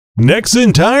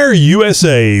Nexen Tire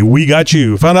USA, we got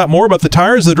you. Find out more about the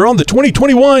tires that are on the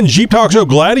 2021 Jeep Talk Show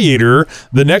Gladiator,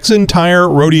 the Nexen Tire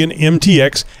Roadian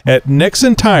MTX at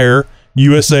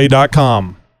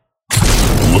nexentireUSA.com.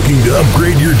 Looking to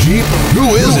upgrade your Jeep?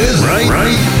 Who is it, right?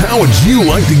 How would you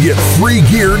like to get free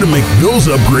gear to make those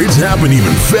upgrades happen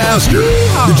even faster?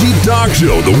 The Jeep Talk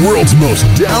Show, the world's most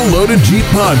downloaded Jeep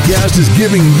podcast, is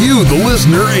giving you, the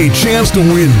listener, a chance to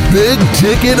win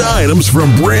big-ticket items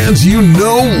from brands you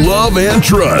know, love, and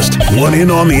trust. Want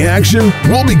in on the action?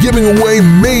 We'll be giving away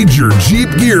major Jeep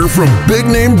gear from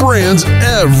big-name brands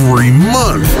every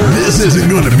month. This isn't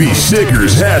going to be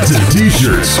stickers, hats, and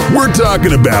T-shirts. We're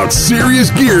talking about serious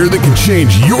gear that can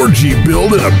change your Jeep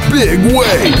build in a big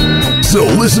way. So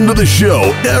listen to the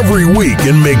show every week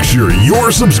and make sure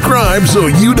you're subscribed so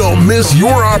you don't miss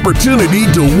your opportunity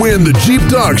to win the Jeep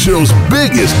Talk Show's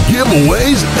biggest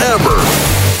giveaways ever.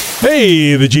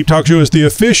 Hey, the Jeep Talk Show is the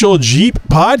official Jeep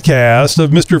podcast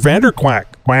of Mr. Vanderquack.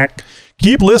 Quack.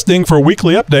 Keep listening for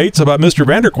weekly updates about Mr.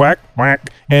 Vanderquack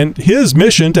and his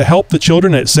mission to help the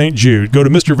children at St. Jude. Go to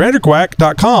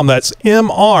MrVanderquack.com. That's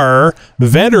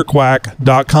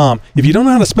MrVanderquack.com. If you don't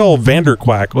know how to spell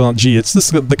Vanderquack, well, gee, it's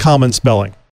the common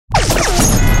spelling.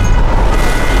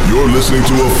 You're listening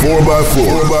to a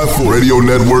 4x4 Radio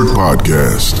Network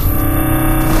podcast.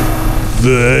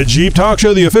 The Jeep Talk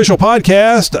Show, the official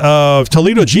podcast of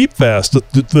Toledo Jeep Fest.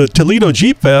 The Toledo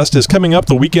Jeep Fest is coming up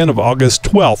the weekend of August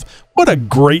 12th. What a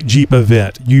great Jeep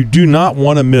event. You do not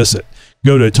want to miss it.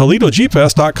 Go to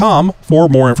ToledoJeepFest.com for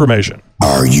more information.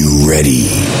 Are you ready?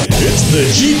 It's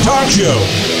the Jeep Talk Show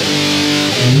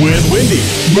with Wendy.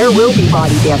 There will be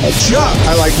body damage. Chuck.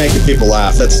 I like making people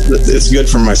laugh. It's good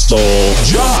for my soul.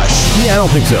 Josh. Yeah, I don't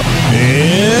think so.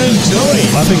 And Tony.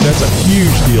 I think that's a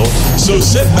huge deal. So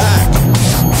sit back,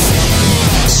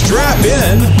 strap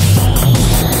in,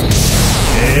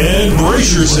 and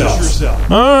brace yourself.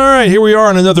 All right, here we are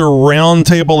on another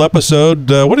roundtable episode.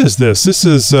 What is this? This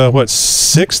is,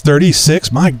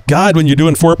 636? My God, when you're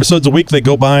doing 4 episodes a week, they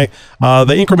go by.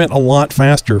 They increment a lot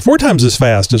faster. 4 times as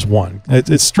fast as one.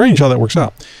 It's strange how that works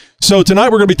out. So tonight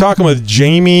we're going to be talking with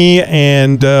Jamie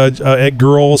and at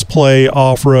Girls Play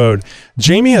Off-Road.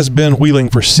 Jamie has been wheeling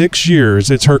for 6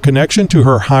 years. It's her connection to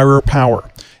her higher power.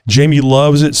 Jamie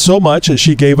loves it so much that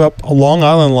she gave up a Long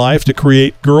Island life to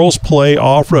create Girls Play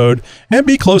Off-Road and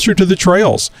be closer to the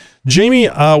trails. Jamie,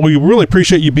 we really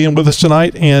appreciate you being with us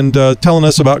tonight and telling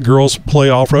us about Girls Play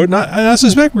Off-Road. And I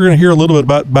suspect we're going to hear a little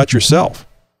bit about yourself.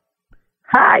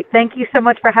 Hi, thank you so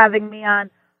much for having me on.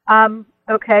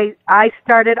 Okay, I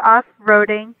started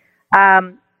off-roading. I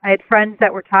had friends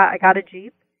that were taught, I got a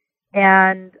Jeep,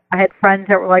 and I had friends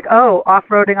that were like, oh,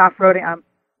 off-roading. I'm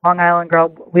Long Island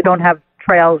girl. We don't have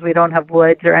trails. We don't have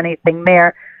woods or anything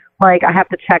there. Like, I have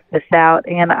to check this out.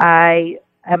 And I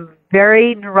am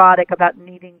very neurotic about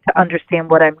needing to understand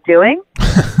what I'm doing.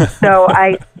 So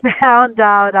I found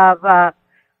out of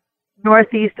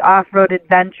Northeast Off-Road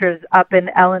Adventures up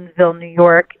in Ellensville, New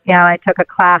York, and I took a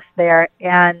class there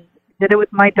and did it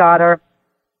with my daughter.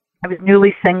 I was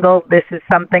newly single. This is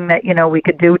something that, we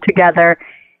could do together.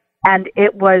 And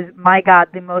it was, my God,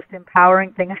 the most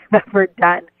empowering thing I've ever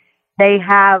done. They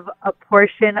have a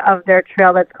portion of their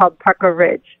trail that's called Pucker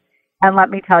Ridge. And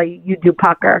let me tell you, you do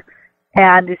pucker.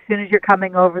 And as soon as you're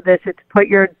coming over this, it's put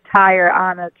your tire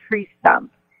on a tree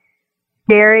stump.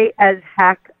 Scary as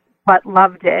heck, but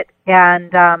loved it.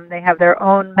 And they have their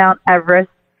own Mount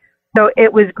Everest. So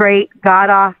it was great. Got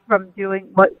off from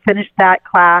finished that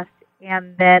class,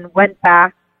 and then went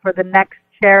back for the next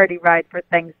charity ride for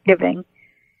Thanksgiving.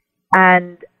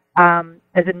 And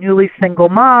as a newly single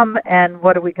mom, and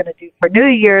what are we going to do for New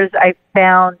Year's, I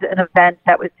found an event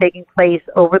that was taking place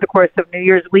over the course of New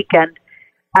Year's weekend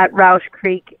at Roush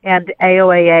Creek and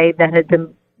AOAA that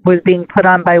was being put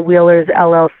on by Wheelers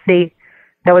LLC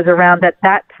that was around at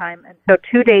that time. And so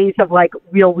 2 days of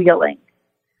real wheeling.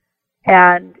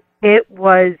 And it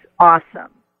was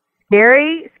awesome.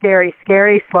 Scary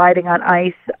sliding on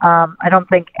ice. I don't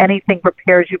think anything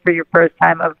prepares you for your first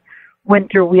time of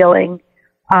winter wheeling.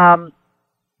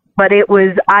 But it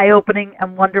was eye-opening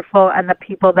and wonderful, and the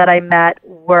people that I met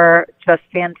were just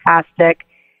fantastic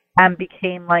and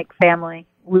became like family.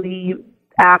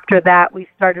 After that, we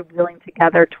started wheeling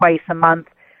together twice a month.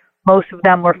 Most of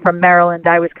them were from Maryland.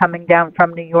 I was coming down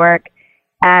from New York,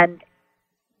 and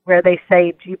where they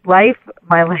say Jeep life,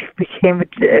 my life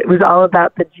it was all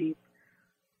about the Jeep.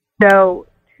 So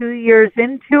 2 years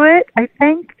into it, I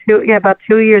think, about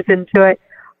 2 years into it,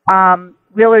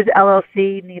 Wheelers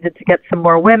LLC needed to get some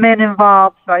more women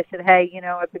involved. So I said, hey,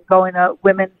 I've been going to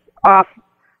Women's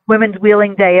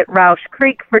Wheeling Day at Roush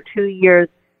Creek for 2 years.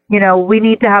 we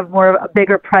need to have a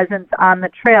bigger presence on the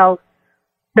trails.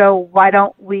 So why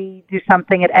don't we do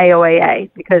something at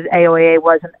AOAA? Because AOAA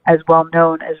wasn't as well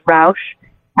known as Roush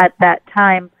at that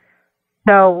time.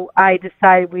 So I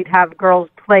decided we'd have Girls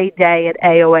Play Day at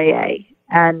AOAA.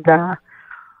 And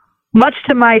much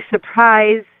to my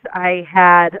surprise, I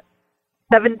had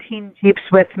 17 Jeeps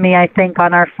with me, I think,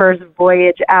 on our first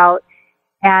voyage out.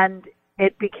 And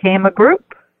it became a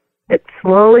group. It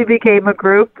slowly became a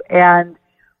group. And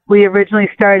we originally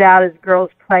started out as Girls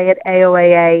Play at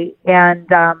AOAA, and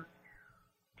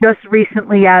just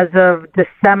recently, as of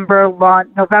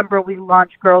November, we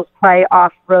launched Girls Play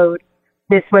Off-Road.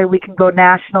 This way we can go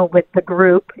national with the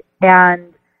group,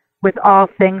 and with all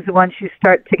things, once you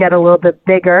start to get a little bit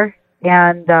bigger,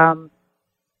 and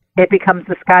it becomes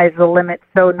the sky's the limit.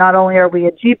 So not only are we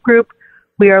a Jeep group,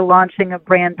 we are launching a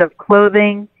brand of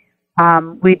clothing.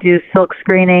 We do silk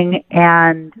screening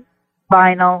and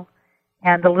vinyl,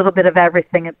 and a little bit of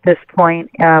everything at this point.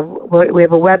 We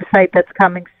have a website that's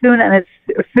coming soon, and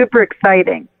it's super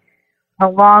exciting.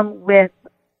 Along with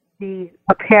the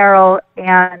apparel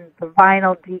and the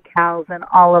vinyl decals and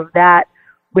all of that,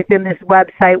 within this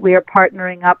website, we are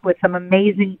partnering up with some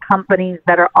amazing companies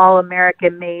that are all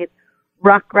American-made.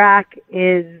 Ruck Rack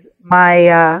is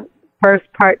my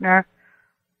first partner.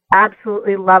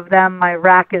 Absolutely love them. My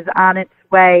rack is on its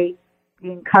way,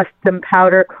 being custom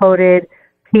powder-coated.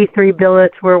 P3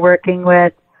 billets we're working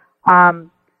with.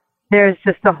 There's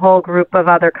just a whole group of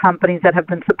other companies that have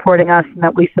been supporting us and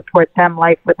that we support them.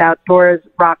 Life with Outdoors,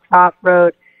 Rocks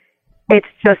Off-Road. It's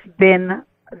just been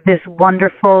this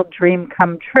wonderful dream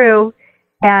come true,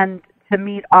 and to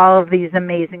meet all of these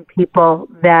amazing people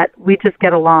that we just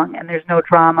get along and there's no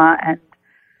drama, and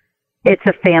it's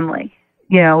a family.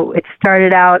 It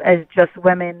started out as just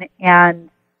women, and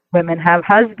women have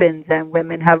husbands, and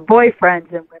women have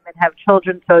boyfriends, and women have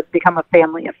children, so it's become a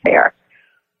family affair.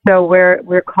 So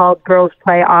we're called Girls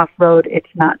Play Off-Road. It's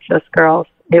not just girls.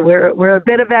 We're a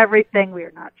bit of everything. We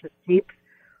are not just Jeeps.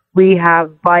 We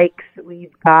have bikes.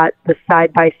 We've got the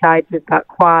side-by-sides. We've got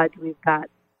quads. We've got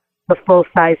the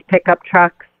full-size pickup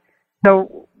trucks.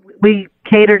 So we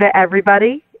cater to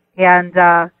everybody, and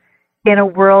in a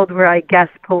world where I guess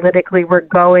politically we're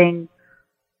going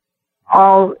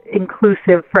all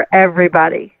inclusive for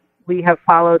everybody, we have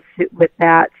followed suit with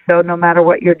that. So no matter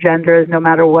what your gender is, no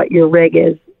matter what your rig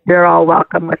is, you're all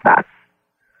welcome with us.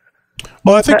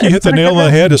 Well, I think you hit the nail on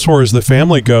the head as far as the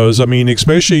family goes. I mean,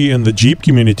 especially in the Jeep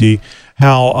community,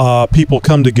 how people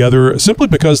come together simply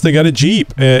because they got a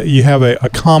Jeep. You have a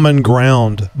common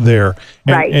ground there.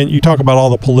 And, right. And you talk about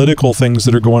all the political things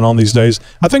that are going on these days.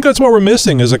 I think that's what we're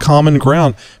missing is a common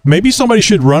ground. Maybe somebody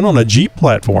should run on a Jeep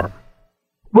platform.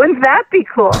 Wouldn't that be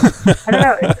cool? I don't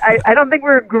know. I don't think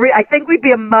I think we'd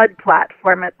be a mud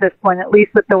platform at this point, at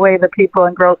least with the way the people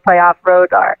in Girls Play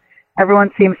Off-Road are.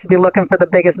 Everyone seems to be looking for the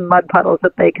biggest mud puddles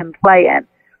that they can play in.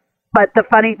 But the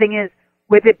funny thing is,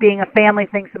 with it being a family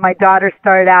thing, so my daughter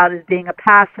started out as being a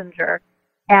passenger.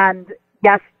 And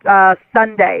yes,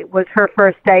 Sunday was her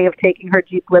first day of taking her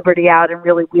Jeep Liberty out and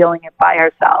really wheeling it by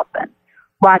herself. And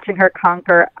watching her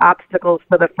conquer obstacles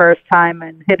for the first time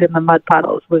and hit in the mud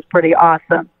puddles was pretty awesome.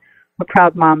 I'm a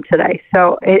proud mom today.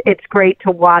 So it's great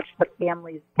to watch the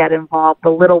families get involved, the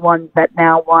little ones that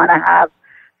now want to have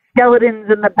skeletons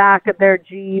in the back of their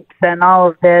Jeeps and all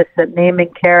of this and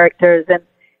naming characters. And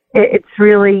it's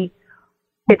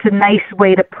a nice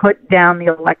way to put down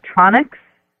the electronics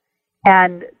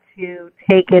and to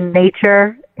take in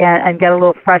nature and get a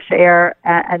little fresh air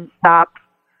and stop,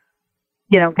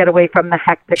 get away from the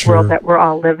hectic world that we're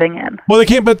all living in. Well, they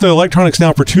can't put the electronics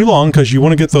down for too long because you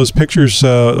want to get those pictures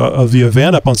of the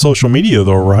event up on social media,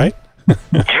 though, right?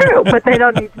 True, but they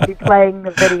don't need to be playing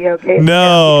the video game.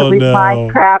 No.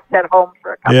 Minecraft at home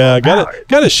for a couple of hours.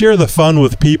 Got to share the fun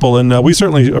with people, and we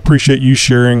certainly appreciate you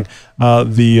sharing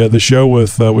the show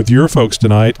with your folks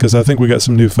tonight, because I think we got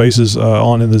some new faces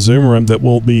on in the Zoom room that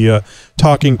we'll be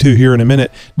talking to here in a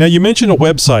minute. Now, you mentioned a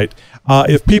website.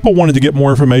 If people wanted to get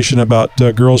more information about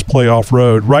Girls Play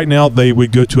Off-Road, right now they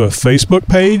would go to a Facebook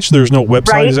page. There's no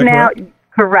website. Right is that now, correct?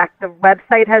 Correct. The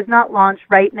website has not launched.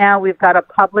 Right now, we've got a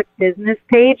public business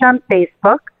page on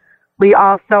Facebook. We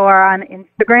also are on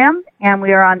Instagram, and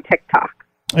we are on TikTok.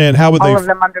 And how would all of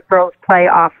them under Girls Play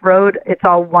Off-Road. It's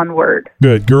all one word.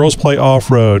 Good. Girls Play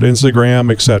Off-Road, Instagram,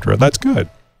 etc. That's good.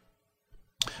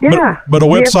 Yeah. But a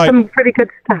website. We have some pretty good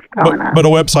stuff going on. But a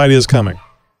website is coming.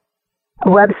 A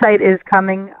website is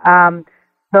coming.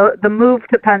 The move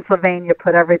to Pennsylvania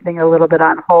put everything a little bit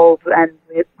on hold, and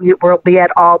we'll be at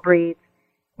All Breeds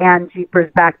and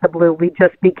Jeepers Back the Blue. We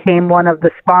just became one of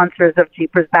the sponsors of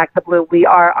Jeepers Back the Blue. We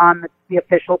are on the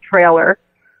official trailer.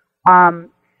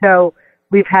 So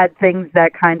we've had things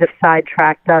that kind of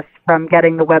sidetracked us from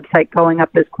getting the website going up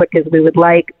as quick as we would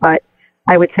like, but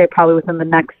I would say probably within the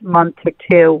next month or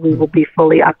two, we will be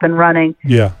fully up and running.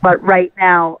 Yeah. But right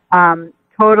now,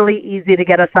 totally easy to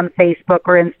get us on Facebook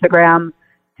or Instagram,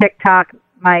 TikTok.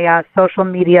 My social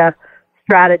media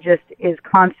strategist is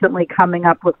constantly coming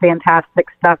up with fantastic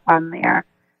stuff on there.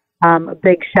 A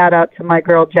big shout out to my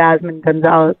girl, Jasmine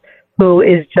Gonzalez, who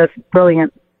is just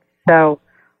brilliant. So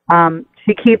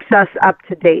she keeps us up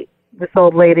to date. This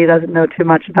old lady doesn't know too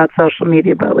much about social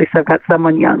media, but at least I've got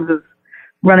someone young who's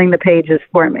running the pages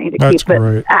for me to keep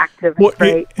it active and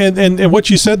great. And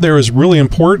what you said there is really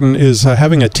important, is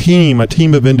having a team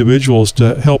of individuals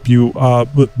to help you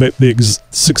with the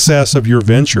success of your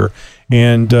venture.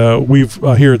 And we've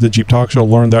here at the Jeep Talk Show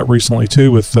learned that recently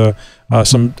too, with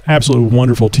some absolutely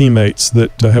wonderful teammates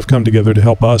that have come together to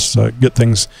help us get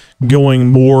things going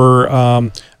more,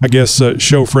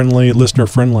 show friendly, listener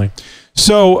friendly.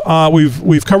 So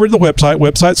we've covered the website.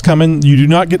 Website's coming. You do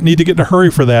not need to get in a hurry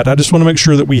for that. I just want to make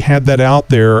sure that we had that out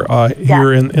there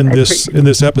here in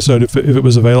this episode if it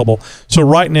was available. So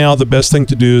right now, the best thing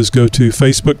to do is go to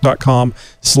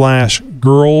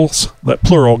facebook.com/girls, that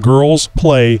plural, Girls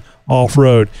Play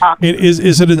Off-Road.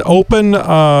 Is it an open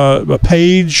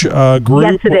page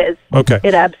group? Yes, it is. Okay.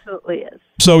 It absolutely is.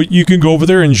 So you can go over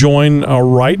there and join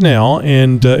right now,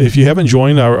 and if you haven't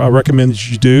joined, I recommend that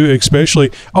you do.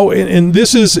 Especially, and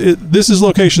this is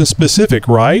location specific,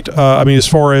 right? I mean, as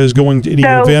far as going to any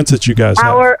events that you guys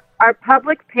have. Our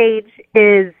public page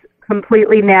is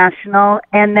completely national,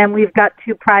 and then we've got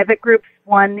two private groups.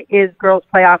 One is Girls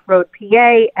Play Off-Road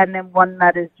PA, and then one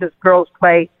that is just Girls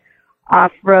Play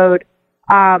Off-Road.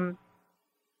 And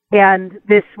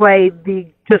this way,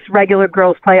 the just regular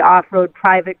Girls Play Off-Road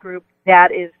private group,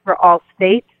 that is for all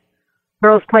states.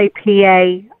 Girls Play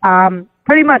PA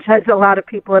pretty much has a lot of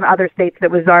people in other states.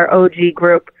 That was our OG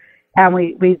group, and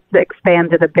we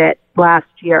expanded a bit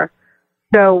last year.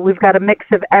 So we've got a mix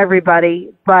of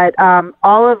everybody, but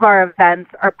all of our events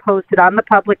are posted on the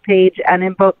public page and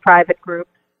in both private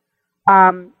groups.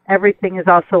 Everything is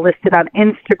also listed on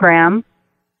Instagram,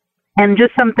 and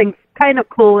just something kind of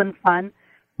cool and fun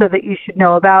so that you should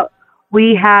know about.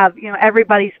 We have,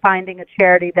 everybody's finding a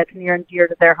charity that's near and dear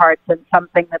to their hearts and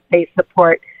something that they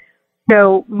support.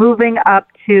 So moving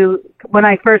up to when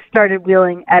I first started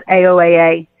wheeling at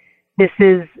AOAA, this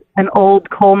is an old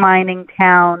coal mining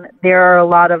town. There are a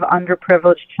lot of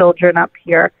underprivileged children up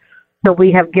here. So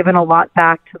we have given a lot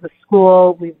back to the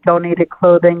school. We've donated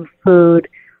clothing, food,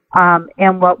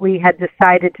 and what we had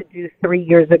decided to do 3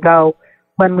 years ago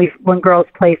when Girls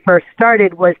Play first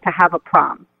started was to have a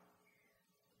prom.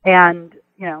 And,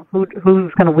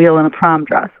 who's going to wheel in a prom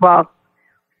dress? Well,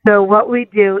 so what we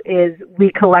do is we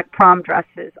collect prom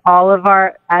dresses.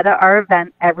 At our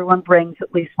event, everyone brings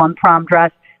at least one prom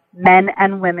dress. Men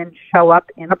and women show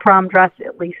up in a prom dress,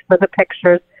 at least for the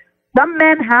pictures. Some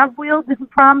men have wheeled in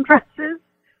prom dresses.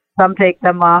 Some take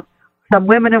them off. Some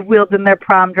women have wheeled in their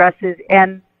prom dresses,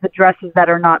 and the dresses that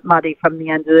are not muddy from the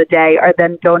end of the day are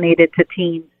then donated to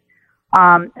teens.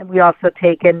 And we also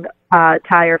take in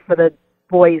tire for the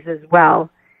boys as well,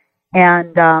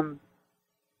 and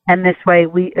this way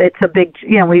it's a big,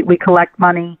 we collect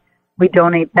money, we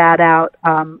donate that out.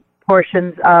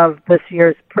 Portions of this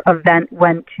year's event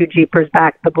went to Jeepers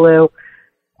Back the Blue,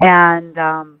 and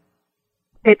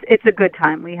it's a good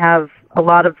time. We have a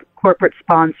lot of corporate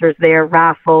sponsors there,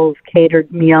 raffles,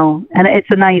 catered meal, and it's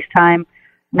a nice time.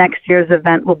 Next year's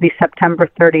event will be September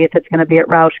 30th. It's going to be at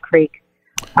Roush Creek.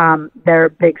 They're a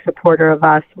big supporter of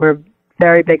us. We're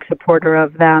very big supporter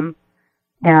of them,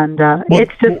 and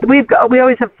it's just we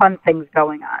always have fun things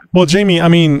going on. Well, Jamie, I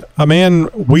mean, a man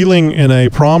wheeling in a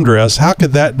prom dress, how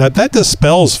could that just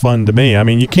spells fun to me? I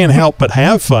mean, you can't help but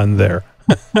have fun there.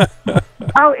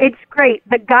 Oh, it's great.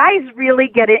 The guys really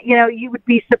get it. You would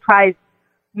be surprised,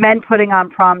 men putting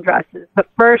on prom dresses. The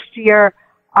first year,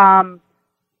 and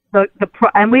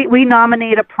we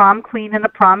nominate a prom queen and a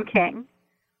prom king.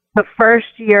 The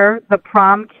first year, the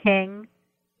prom king,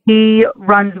 he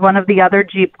runs one of the other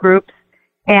Jeep groups,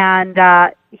 and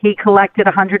he collected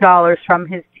 $100 from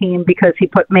his team because he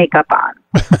put makeup on.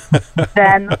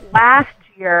 Then last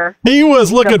year... He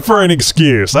was looking for an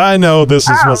excuse. I know this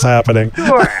is what's happening.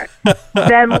 Sure.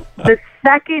 Then the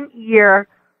second year,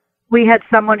 we had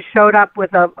someone showed up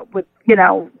with the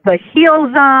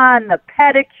heels on, the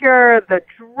pedicure, the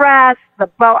dress, the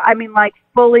bow. I mean,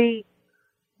 fully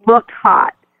looked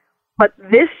hot. But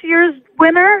this year's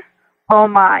winner... oh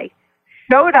my,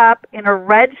 showed up in a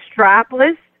red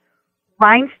strapless,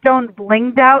 rhinestone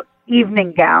blinged out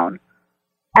evening gown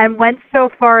and went so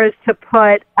far as to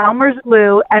put Elmer's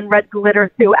glue and red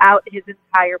glitter throughout his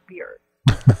entire beard.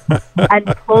 And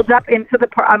pulled up into the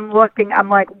park. I'm looking, I'm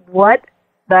like, what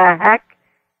the heck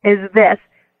is this?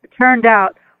 It turned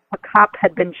out a cop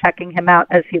had been checking him out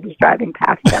as he was driving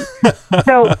past him.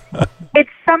 So it's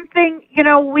something,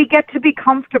 we get to be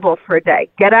comfortable for a day.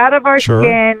 Get out of our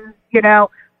skin,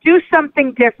 do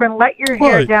something different. Let your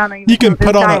hair down. And you can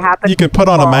put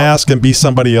on a mask and be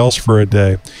somebody else for a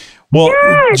day. Well,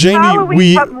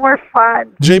 Jamie, more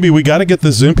fun. Jamie, we got to get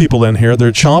the Zoom people in here.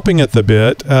 They're chomping at the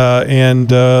bit,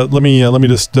 and let me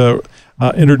just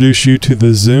introduce you to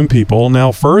the Zoom people.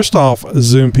 Now, first off,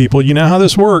 Zoom people, you know how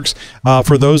this works.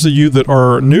 For those of you that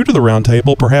are new to the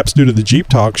Roundtable, perhaps new to the Jeep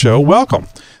Talk Show, welcome.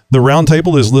 The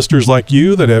Roundtable is listeners like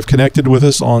you that have connected with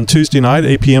us on Tuesday night,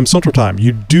 8 p.m. Central Time.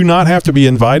 You do not have to be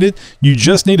invited. You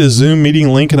just need a Zoom meeting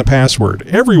link and a password.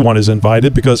 Everyone is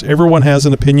invited because everyone has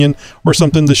an opinion or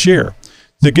something to share.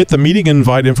 To get the meeting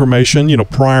invite information,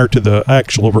 prior to the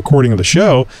actual recording of the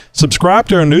show, subscribe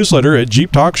to our newsletter at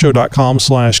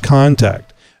jeeptalkshow.com/contact.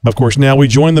 Of course, now we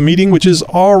join the meeting, which is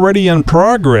already in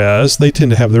progress. They tend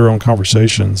to have their own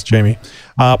conversations, Jamie.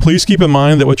 Please keep in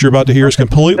mind that what you're about to hear is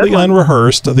completely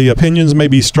unrehearsed. The opinions may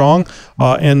be strong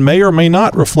and may or may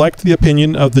not reflect the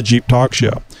opinion of the Jeep Talk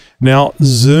Show. Now,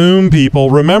 Zoom people,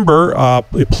 remember,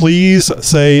 please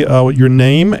say your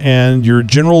name and your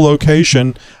general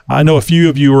location. I know a few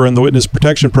of you are in the witness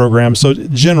protection program, so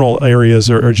general areas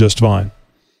are just fine.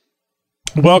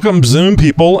 Welcome, Zoom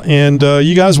people, and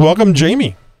you guys welcome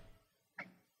Jamie.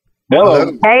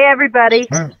 Hello. Hey, everybody.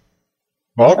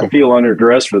 Welcome. I feel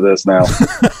underdressed for this now.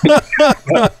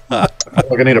 I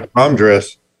need a prom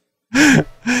dress.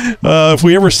 If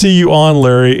we ever see you on,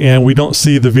 Larry, and we don't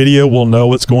see the video, we'll know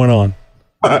what's going on.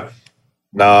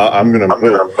 Nah, I'm going to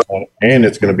put it on, and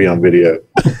it's going to be on video.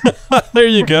 There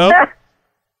you go.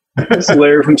 This is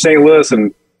Larry from St. Louis,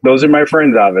 and those are my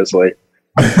friends, obviously.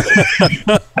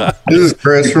 This is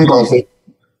Chris from Tulsa.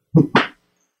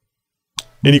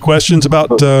 Any questions about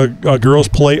Girls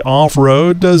Play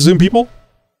Off-Road, Zoom people?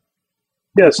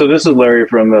 Yeah, so this is Larry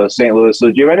from St. Louis.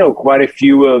 So, Jim, I know quite a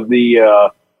few of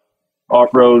the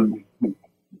off-road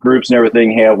groups and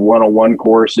everything have one-on-one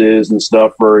courses and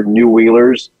stuff for new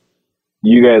wheelers.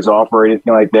 Do you guys offer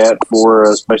anything like that for,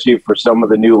 especially for some of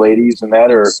the new ladies and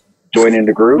that, or joining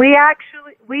the group? We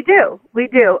do.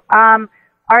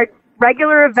 Our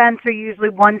regular events are usually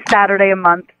one Saturday a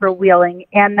month for wheeling,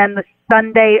 and then the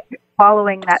Sunday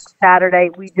following that Saturday,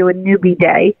 we do a newbie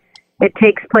day. It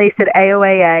takes place at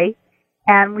AOAA,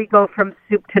 and we go from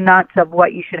soup to nuts of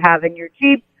what you should have in your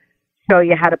Jeep, show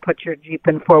you how to put your Jeep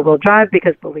in four-wheel drive,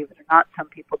 because believe it or not, some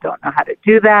people don't know how to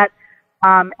do that.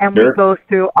 And we go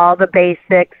through all the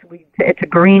basics. It's a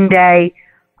green day,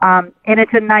 and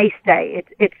it's a nice day.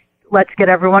 It's let's get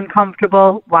everyone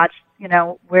comfortable, watch,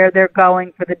 where they're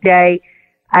going for the day.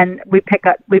 And we pick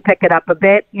it up a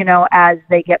bit, as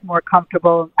they get more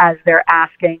comfortable, as they're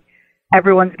asking.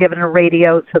 Everyone's given a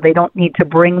radio, so they don't need to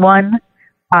bring one.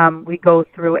 We go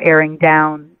through airing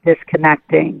down,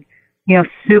 disconnecting,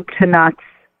 soup to nuts,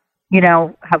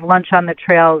 have lunch on the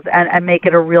trails, and make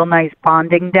it a real nice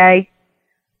bonding day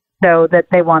so that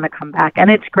they want to come back.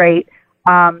 And it's great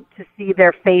to see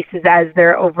their faces as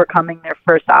they're overcoming their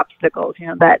first obstacles,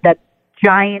 that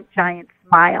giant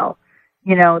smile.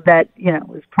 That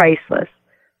is priceless.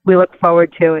 We look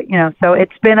forward to it. So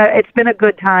it's been a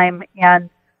good time, and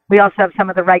we also have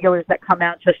some of the regulars that come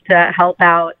out just to help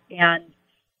out. And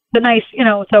it's a nice,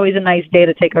 it's always a nice day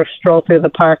to take a stroll through the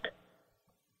park.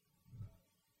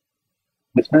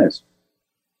 It's nice.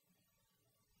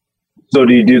 So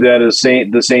do you do that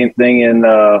the same thing in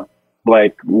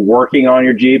like working on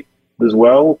your Jeep as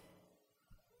well?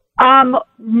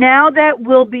 Now that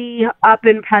we'll be up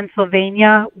in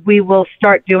Pennsylvania, we will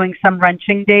start doing some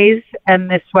wrenching days, and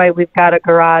this way we've got a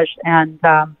garage, and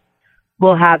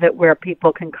we'll have it where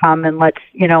people can come and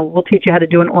we'll teach you how to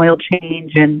do an oil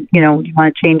change, and you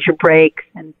want to change your brakes,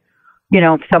 and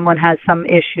if someone has some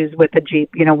issues with the Jeep,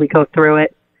 we go through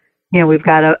it. We've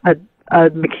got a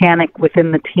mechanic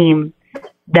within the team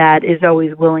that is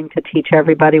always willing to teach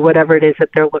everybody whatever it is that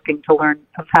they're looking to learn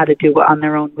of how to do on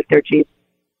their own with their Jeep.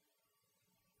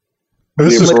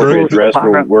 This is great dress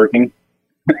for working.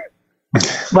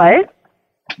 What?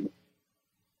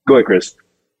 Go ahead, Chris.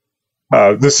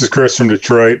 This is Chris from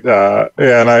Detroit,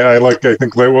 and I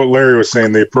think what Larry was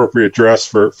saying, the appropriate dress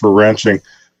for wrenching,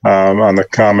 on the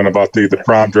comment about the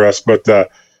prom dress. But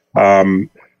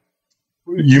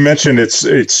you mentioned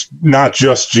it's not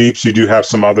just Jeeps. You do have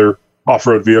some other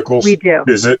off-road vehicles. We do.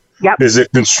 Is it? Yep. Is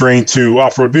it constrained to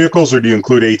off-road vehicles, or do you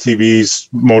include ATVs,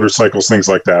 motorcycles, things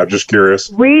like that? I'm just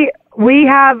curious. We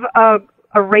have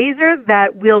a RZR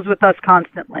that wheels with us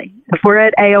constantly. If we're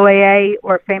at AOAA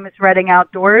or Famous Reading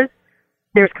Outdoors,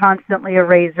 there's constantly a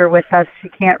RZR with us. She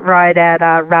can't ride at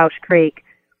Roush Creek.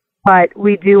 But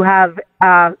we do have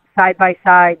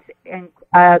side-by-sides and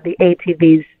the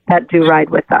ATVs that do ride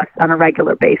with us on a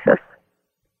regular basis.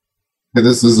 Hey,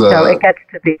 this is so it gets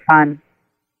to be fun.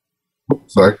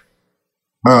 Sorry.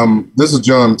 This is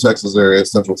John, Texas area,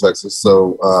 Central Texas.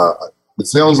 So it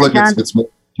sounds like it's more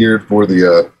geared for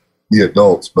the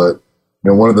adults, but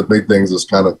one of the big things is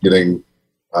kind of getting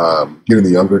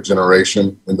the younger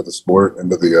generation into the sport,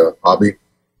 into the hobby.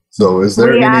 So is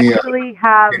there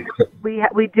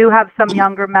we do have some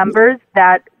younger members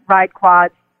that ride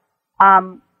quads.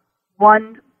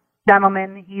 One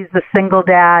gentleman, he's a single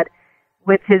dad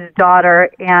with his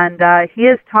daughter, and he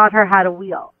has taught her how to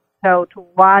wheel. So to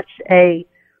watch a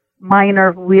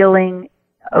minor wheeling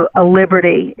a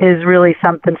Liberty is really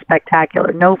something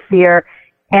spectacular. No fear,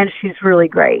 and she's really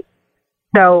great.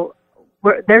 So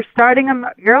they're starting them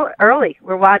early.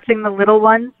 We're watching the little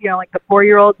ones, like the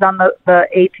 4-year-olds on the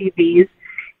ATVs,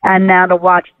 and now to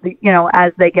watch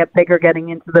as they get bigger, getting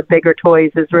into the bigger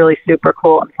toys is really super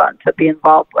cool and fun to be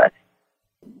involved with.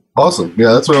 Awesome.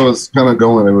 Yeah, that's where I was kind of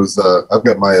going. It was I've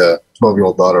got my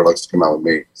 12-year-old daughter likes to come out with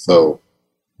me, so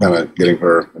kind of getting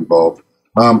her involved.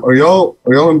 Are y'all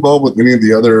involved with any of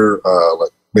the other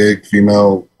like big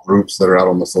female groups that are out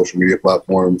on the social media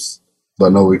platforms? So I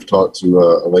know we've talked to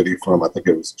a lady from, I think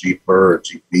it was Jeep Her or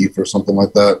Jeep Beef or something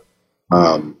like that.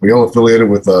 Are y'all affiliated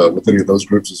with any of those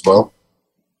groups as well?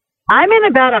 I'm in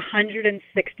about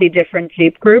 160 different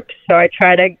Jeep groups, so I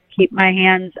try to keep my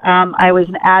hands. I was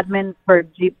an admin for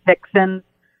Jeep Vixens.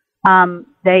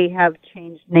 They have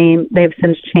changed name. They've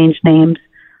since changed names.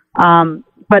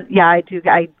 But yeah,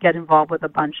 I get involved with a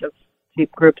bunch of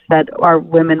Jeep groups that are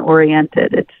women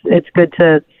oriented. It's good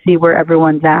to see where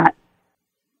everyone's at.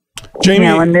 Jamie,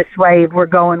 and this way we're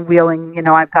going wheeling.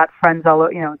 I've got friends all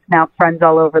over. It's now friends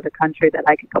all over the country that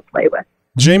I could go play with.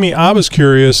 Jamie, I was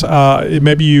curious.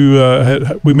 Maybe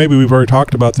we've already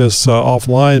talked about this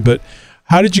offline, but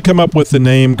how did you come up with the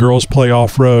name Girls Play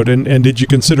Off-Road, and did you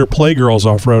consider Playgirls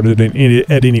Off-Road at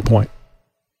any point?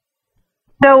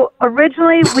 So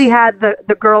originally we had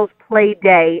the Girls Play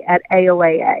Day at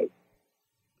AOAA.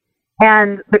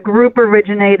 And the group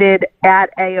originated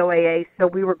at AOAA, so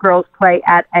we were Girls Play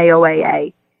at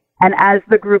AOAA. And as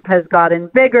the group has gotten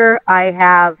bigger, I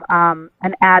have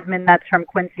an admin that's from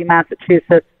Quincy,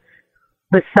 Massachusetts.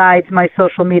 Besides my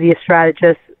social media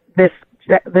strategist,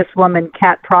 this woman,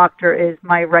 Kat Proctor, is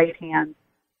my right hand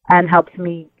and helps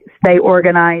me stay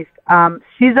organized.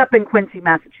 She's up in Quincy,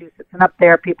 Massachusetts, and up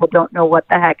there people don't know what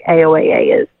the heck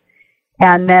AOAA is.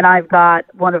 And then I've got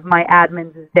one of my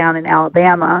admins is down in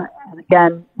Alabama. And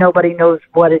again, nobody knows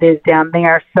what it is down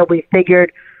there. So we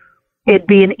figured it'd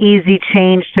be an easy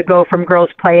change to go from Girls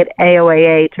Play at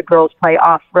AOAA to Girls Play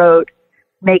Off-Road,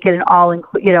 make it an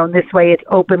in this way it's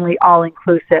openly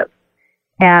all-inclusive.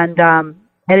 And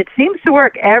it seems to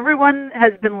work. Everyone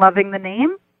has been loving the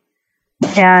name.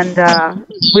 And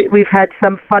we've had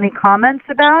some funny comments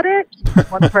about it.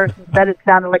 One person said it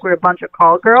sounded like we were a bunch of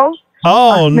call girls.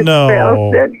 Oh, no.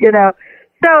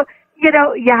 So,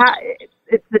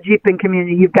 it's the Jeeping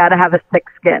community. You've got to have a thick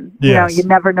skin. Yes. You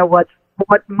never know what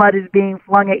mud is being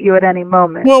flung at you at any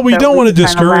moment. Well, we don't want to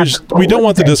discourage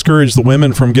the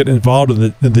women from getting involved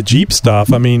in the Jeep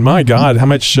stuff. I mean, my God, how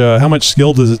much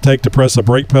skill does it take to press a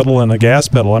brake pedal and a gas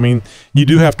pedal? I mean, you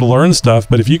do have to learn stuff,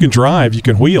 but if you can drive, you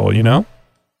can wheel,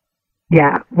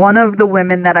 Yeah. One of the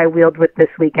women that I wheeled with this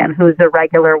weekend, who's a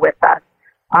regular with us,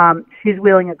 she's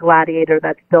wheeling a Gladiator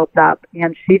that's built up,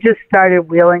 and she just started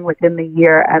wheeling within the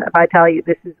year. And if I tell you,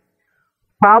 this is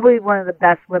probably one of the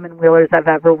best women wheelers I've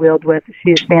ever wheeled with.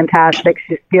 She's fantastic.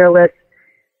 She's fearless.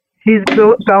 She's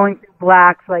going through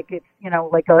blacks like it's,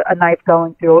 like a knife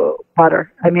going through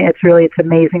butter. I mean, it's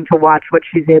amazing to watch what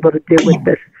she's able to do with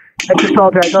this. I just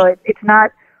told her, I go, it's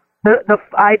not,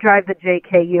 I drive the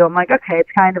JKU. I'm like, okay,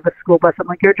 it's kind of a school bus. I'm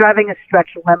like, you're driving a stretch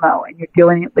limo and you're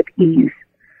doing it with ease.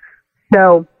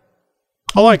 So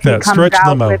I like that, stretch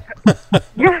limo.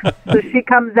 So she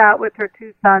comes out with her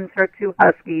 2 sons, her 2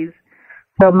 huskies.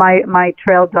 So my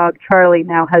trail dog, Charlie,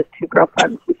 now has 2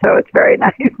 girlfriends. So it's very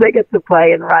nice. They get to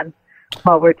play and run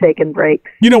while we're taking breaks.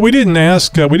 We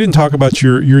didn't talk about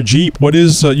your Jeep. What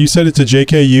is, you said it's a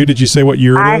JKU. Did you say what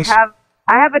year it is?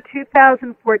 I have a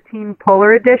 2014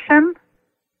 Polar Edition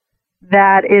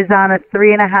that is on a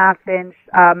 3.5-inch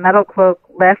metal cloak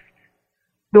lift,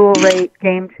 dual rate,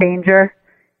 game changer,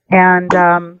 and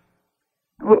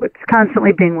it's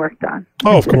constantly being worked on.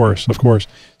 Oh, of course.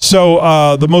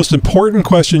 So the most important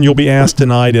question you'll be asked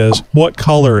tonight is, what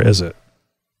color is it?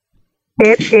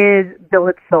 It is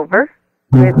billet silver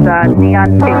with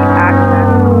neon pink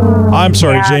accents. I'm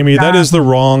sorry, And, Jamie. That is the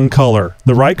wrong color.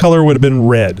 The right color would have been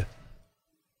red.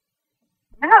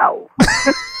 No.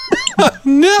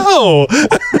 No!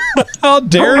 How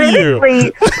dare you?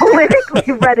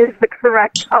 Politically, red is the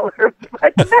correct color,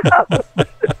 but no.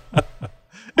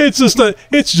 It's just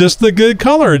the good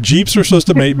color. Jeeps are supposed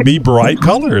to be bright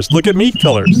colors. Look at me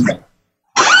colors. Well,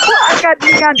 I got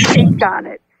neon pink on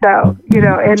it, so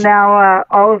and now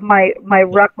all of my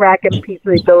Ruck Rack and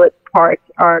Peasley billet parts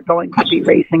are going to be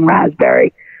racing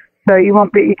raspberry. So you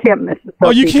can't miss it.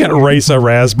 Oh, you can't race a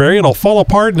raspberry. It'll fall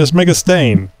apart and just make a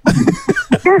stain.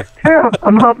 Yes, true.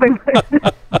 I'm hoping.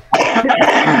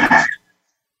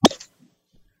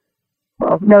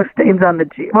 Well, no stains on the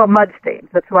Jeep. Well, mud stains.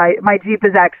 That's why my Jeep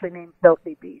is actually named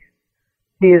Filthy Beast.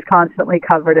 She is constantly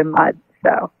covered in mud.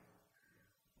 So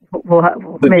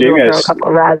maybe we'll throw a couple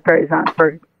of raspberries on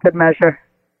for good measure.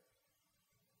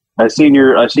 I see on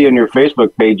your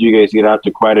Facebook page you guys get out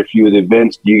to quite a few of the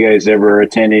events. Do you guys ever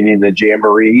attend any of the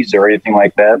jamborees or anything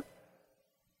like that?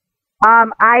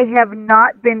 I have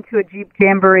not been to a Jeep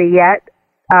Jamboree yet.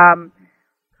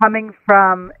 Coming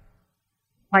from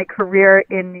my career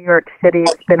in New York City,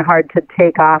 it's been hard to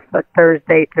take off a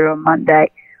Thursday through a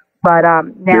Monday. But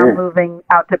now moving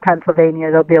out to Pennsylvania,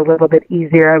 it'll be a little bit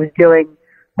easier. I was doing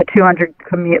a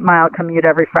 200-mile commute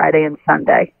every Friday and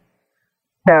Sunday.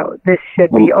 So this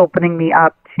should be opening me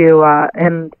up to a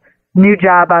new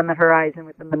job on the horizon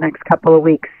within the next couple of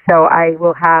weeks. So I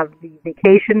will have the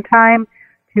vacation time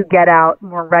to get out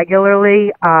more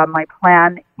regularly. My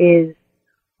plan is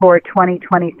for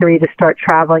 2023 to start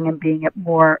traveling and being at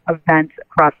more events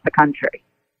across the country.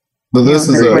 So this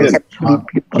is John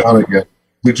again.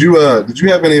 Did you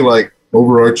have any like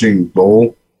overarching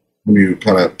goal when you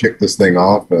kind of kicked this thing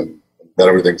off and got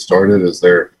everything started? Is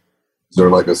there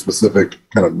like a specific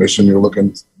kind of mission you're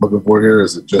looking for here?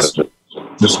 Is it just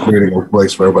creating a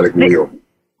place for everybody to wheel?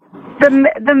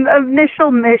 The initial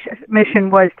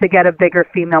mission was to get a bigger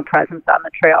female presence on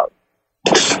the trails.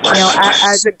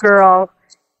 As a girl,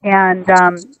 and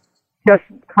just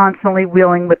constantly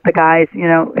wheeling with the guys.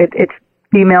 It's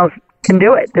females can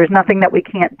do it. There's nothing that we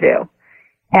can't do,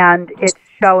 and it's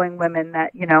showing women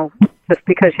that just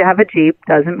because you have a Jeep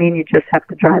doesn't mean you just have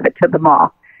to drive it to the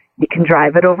mall. You can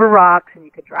drive it over rocks, and you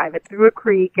could drive it through a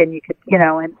creek, and you could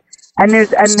and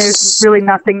there's really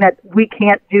nothing that we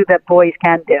can't do that boys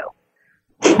can do.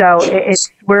 So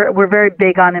we're very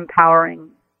big on empowering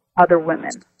other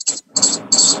women.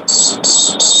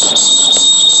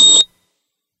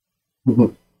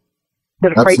 Did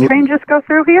a freight train just go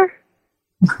through here?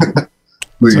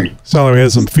 Sound like we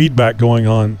had some feedback going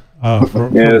on.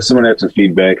 Someone had some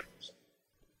feedback.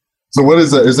 So what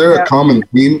is that? Is there a common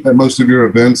theme at most of your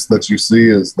events that you see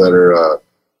that are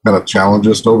kind of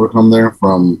challenges to overcome there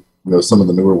from some of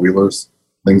the newer wheelers?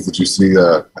 Things that you see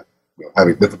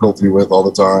having difficulty with all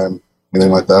the time,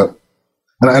 anything like that?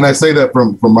 And I say that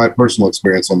from my personal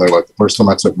experience on there. Like the first time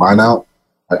I took mine out,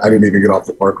 I didn't even get off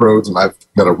the park roads, and I've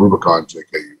got a Rubicon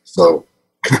JKU. So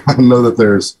I know that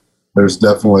there's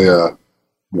definitely a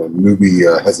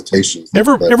newbie hesitation.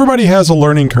 Everybody has a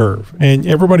learning curve, and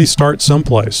everybody starts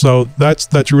someplace. So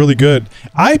that's really good.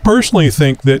 I personally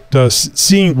think that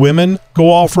seeing women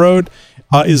go off road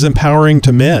is empowering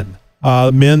to men.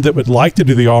 Men that would like to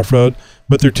do the off road,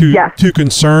 but they're too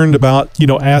concerned about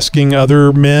asking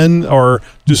other men or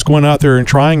just going out there and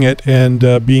trying it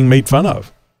and being made fun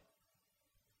of.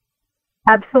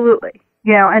 Absolutely.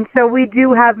 And so we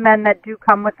do have men that do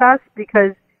come with us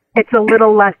because it's a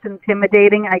little less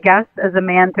intimidating, I guess, as a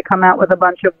man to come out with a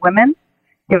bunch of women.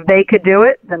 If they could do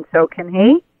it, then so can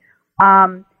he.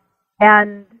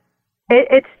 And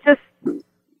it's just,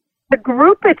 the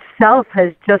group itself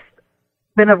has just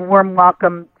been a warm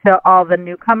welcome to all the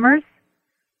newcomers.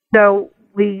 So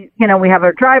we have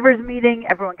our drivers meeting.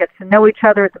 Everyone gets to know each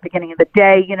other at the beginning of the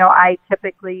day. I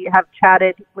typically have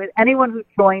chatted with anyone who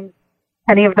joins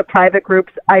any of the private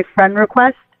groups. I friend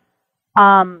request.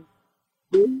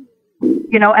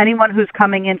 Anyone who's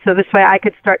coming in, so this way I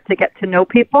could start to get to know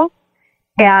people,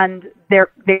 and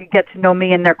they get to know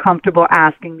me, and they're comfortable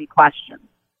asking me questions.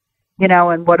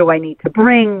 And what do I need to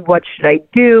bring? What should I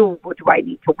do? What do I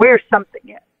need to wear?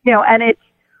 Something, and it's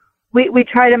we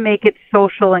try to make it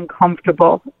social and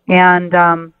comfortable, and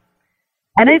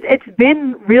it's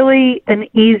been really an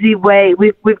easy way.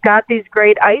 We've got these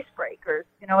great icebreakers,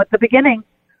 at the beginning,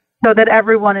 so that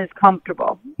everyone is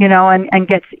comfortable, and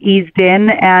gets eased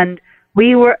in. And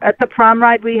we were at the prom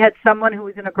ride. We had someone who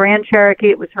was in a Grand Cherokee.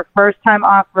 It was her first time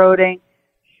off-roading.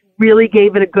 She really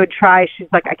gave it a good try. She's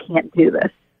like, I can't do this.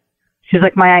 She's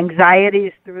like, my anxiety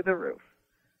is through the roof.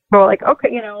 we're like,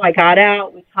 okay, I got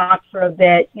out, we talked for a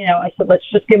bit, I said, let's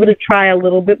just give it a try a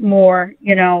little bit more,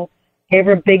 gave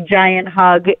her a big giant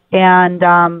hug, and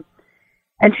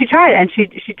she tried it, and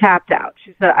she tapped out.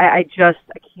 She said, I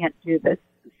can't do this.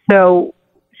 So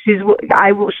she'll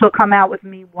come out with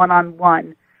me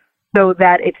one-on-one so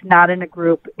that it's not in a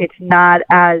group, it's not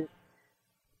as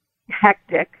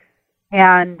hectic,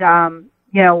 and,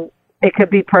 it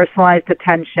could be personalized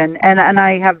attention. And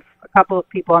I have a couple of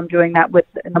people I'm doing that with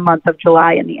in the month of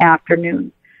July in the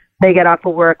afternoon. They get off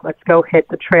of work, let's go hit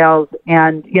the trails,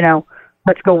 and,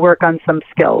 let's go work on some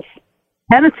skills.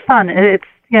 And it's fun. It's,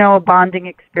 a bonding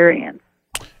experience.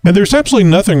 And there's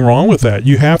absolutely nothing wrong with that.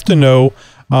 You have to know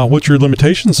what your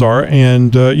limitations are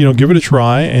and, give it a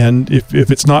try. And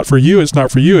if it's not for you, it's not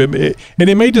for you. And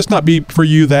it may just not be for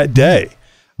you that day.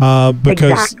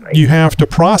 Because you have to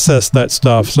process that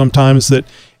stuff sometimes, that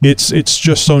it's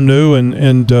just so new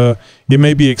and it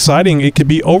may be exciting. It could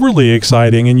be overly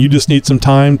exciting, and you just need some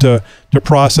time to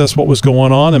process what was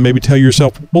going on and maybe tell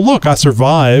yourself, well, look, I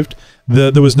survived.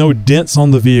 There was no dents on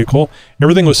the vehicle.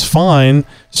 Everything was fine.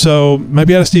 So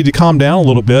maybe I just need to calm down a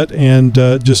little bit and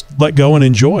just let go and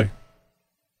enjoy.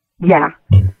 Yeah.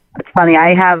 It's funny,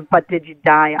 I have "But Did You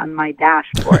Die" on my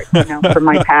dashboard, for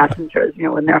my passengers,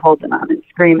 when they're holding on and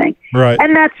screaming. Right.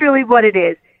 And that's really what it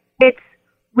is.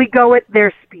 We go at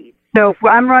their speed. So if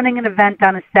I'm running an event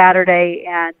on a Saturday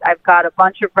and I've got a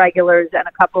bunch of regulars and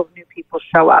a couple of new people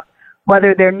show up,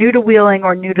 whether they're new to wheeling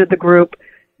or new to the group,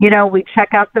 we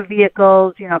check out the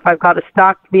vehicles. If I've got a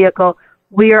stocked vehicle,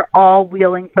 we are all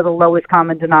wheeling for the lowest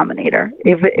common denominator.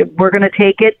 If we're going to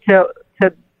take it to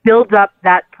build up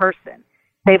that person,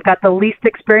 they've got the least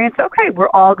experience. Okay, we're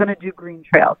all going to do green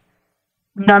trails.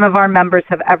 None of our members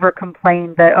have ever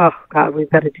complained that, oh, God, we've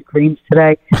got to do greens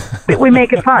today. But we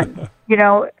make it fun.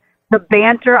 The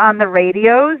banter on the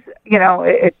radios,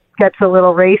 it gets a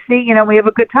little racy. We have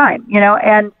a good time,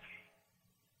 and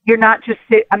you're not just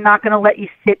I'm not going to let you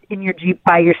sit in your Jeep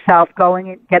by yourself going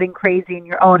and getting crazy in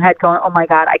your own head going, oh, my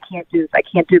God, I can't do this. I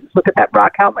can't do this. Look at that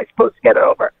rock. How am I supposed to get it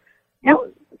over?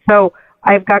 So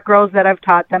I've got girls that I've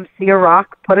taught them, see a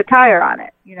rock, put a tire on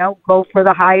it. Go for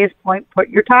the highest point, put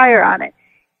your tire on it.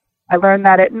 I learned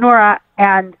that at Nora,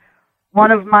 and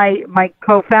one of my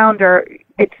co-founder,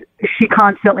 she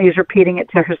constantly is repeating it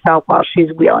to herself while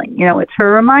she's wheeling. It's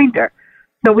her reminder.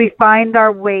 So we find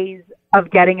our ways of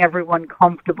getting everyone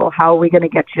comfortable. How are we going to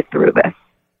get you through this?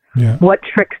 Yeah. What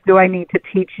tricks do I need to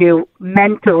teach you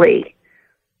mentally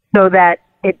so that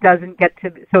it doesn't get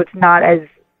to, so it's not as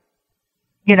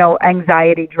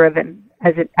anxiety driven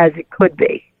as it could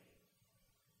be.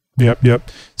 Yep.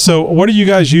 So what are you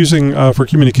guys using for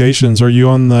communications? Are you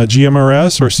on the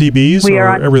GMRS or CBs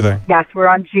or everything? Yes, we're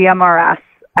on GMRS.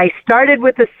 I started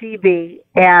with the CB,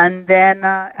 and then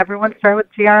everyone started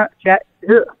with GMRS.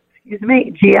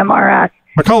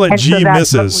 I call it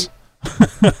G-Misses.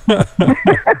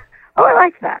 Oh, I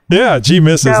like that. Yeah,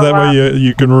 G-Misses. So, that way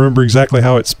you can remember exactly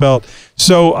how it's spelled.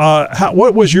 So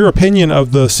what was your opinion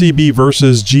of the CB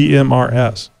versus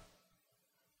GMRS?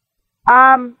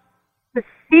 The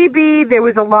CB, there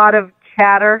was a lot of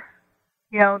chatter.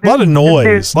 A lot of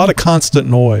noise, a lot of constant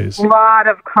noise. A lot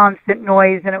of constant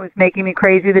noise, and it was making me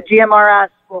crazy. The GMRS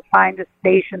will find a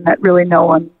station that really no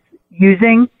one's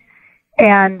using,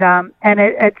 and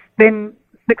it's been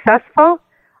successful.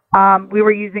 We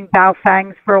were using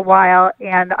Baofangs for a while,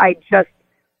 and I just,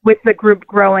 with the group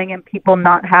growing and people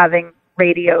not having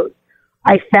radios,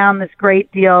 I found this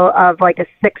great deal of like a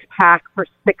 6-pack for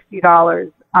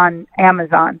 $60 on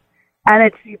Amazon.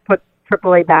 And you put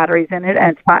AAA batteries in it,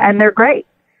 and it's fine, and they're great.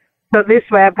 So this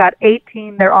way, I've got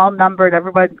 18. They're all numbered.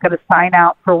 Everybody's got to sign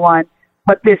out for one.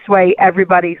 But this way,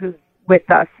 everybody who's with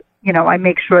us, I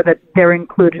make sure that they're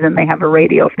included and they have a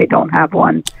radio if they don't have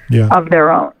one of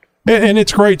their own. And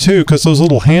it's great too, because those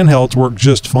little handhelds work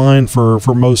just fine for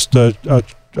most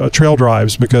trail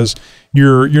drives, because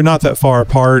you're not that far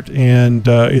apart, and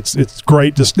it's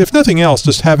great. Just, if nothing else,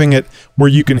 just having it where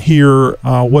you can hear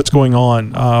what's going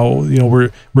on.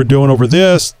 We're doing over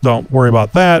this. Don't worry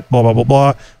about that. Blah blah blah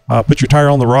blah. Put your tire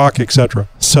on the rock, etc.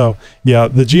 So yeah,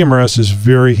 the GMRS is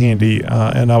very handy,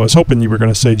 and I was hoping you were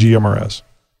going to say GMRS.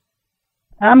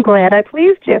 I'm glad I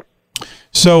pleased you.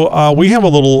 So we have a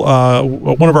little,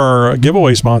 one of our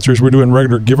giveaway sponsors. We're doing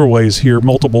regular giveaways here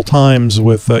multiple times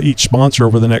with each sponsor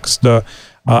over the next,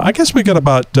 I guess we got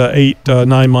about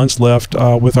 8-9 months left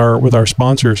with our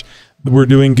sponsors. We're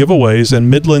doing giveaways,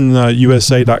 and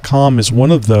MidlandUSA.com is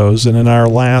one of those. And in our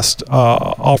last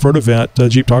off-road event,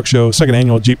 Jeep Talk Show, second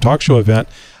annual Jeep Talk Show event,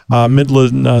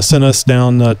 Midland sent us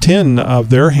down 10 of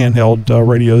their handheld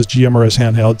radios, GMRS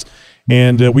handhelds.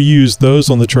 and we used those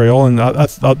on the trail. And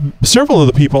several of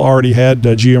the people already had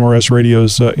GMRS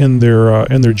radios in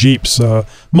their Jeeps,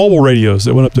 mobile radios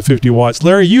that went up to 50 watts.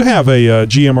 Larry, you have a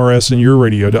GMRS in your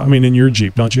radio, in your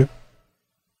Jeep, don't you?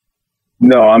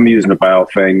 No, I'm using a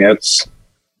Baofeng. That's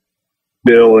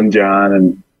Bill and John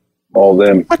and all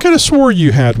them. I could have swore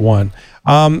you had one.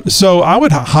 So I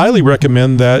would highly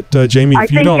recommend that, Jamie,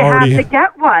 if you don't already have to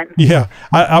get one. Yeah,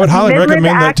 I would highly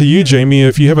recommend that to you, Jamie,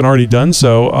 if you haven't already done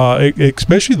so.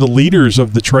 Especially the leaders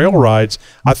of the trail rides,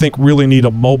 I think really need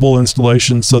a mobile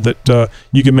installation so that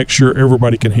you can make sure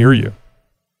everybody can hear you.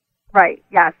 Right.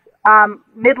 Yes.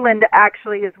 Midland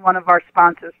actually is one of our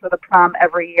sponsors for the prom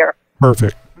every year.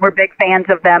 Perfect. We're big fans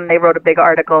of them. They wrote a big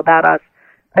article about us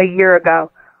a year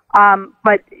ago.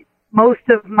 But most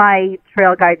of my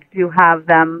trail guides do have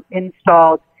them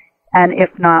installed, and if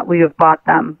not, we have bought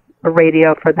them a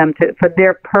radio for them for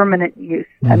their permanent use,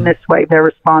 and this way they're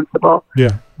responsible.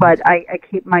 Yeah. But I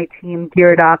keep my team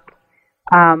geared up,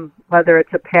 whether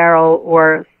it's apparel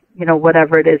or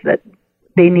whatever it is that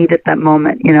they need at that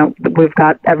moment. We've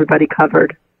got everybody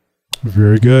covered.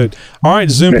 Very good. All right,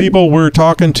 Zoom people, we're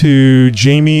talking to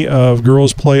Jamie of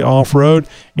Girls Play Off-Road.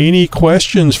 Any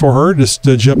questions for her? Just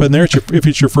jump in there. If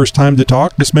it's your first time to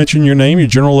talk, just mention your name, your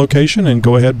general location, and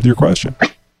go ahead with your question.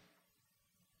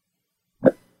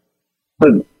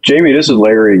 Jamie, this is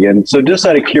Larry again. So just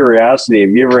out of curiosity,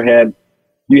 have you ever had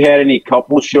any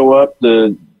couples show up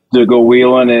to go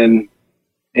wheeling and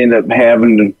end up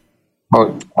having to,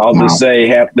 I'll just say,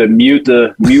 have to mute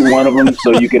one of them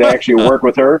so you could actually work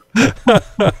with her?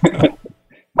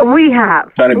 We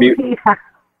have. We have.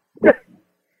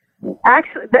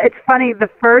 Actually, it's funny. The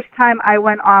first time I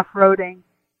went off-roading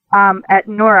at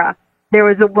Nora, there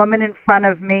was a woman in front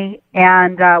of me,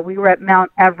 and we were at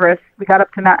Mount Everest. We got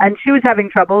up to Mount, and she was having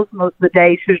troubles most of the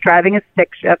day. She was driving a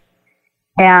stick shift,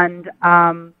 and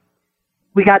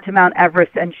we got to Mount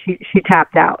Everest, and she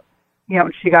tapped out.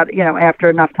 She got, after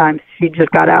enough times, she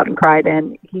just got out and cried,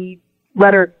 and he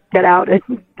let her get out, and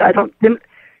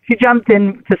she jumped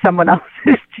into someone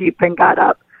else's Jeep and got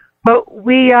up. But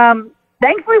we,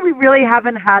 thankfully, we really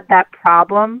haven't had that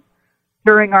problem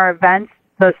during our events.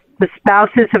 The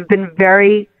spouses have been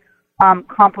very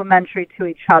complimentary to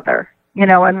each other,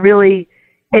 and really,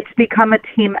 it's become a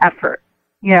team effort.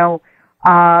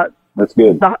 That's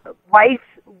good. The wife,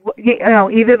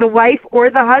 either the wife or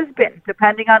the husband,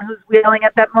 depending on who's wheeling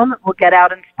at that moment, will get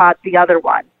out and spot the other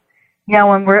one.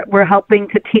 And we're helping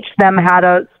to teach them how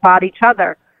to spot each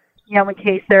other, in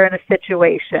case they're in a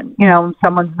situation, and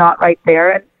someone's not right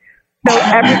there. And so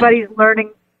everybody's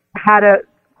learning how to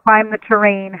climb the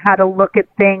terrain, how to look at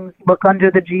things, look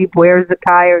under the Jeep, where's the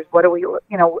tires, what do we,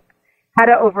 how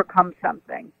to overcome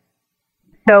something.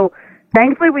 So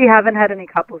thankfully, we haven't had any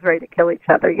couples ready to kill each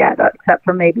other yet, except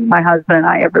for maybe my husband and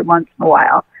I every once in a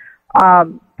while.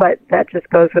 But that just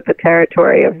goes with the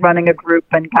territory of running a group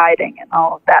and guiding and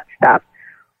all of that stuff.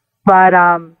 But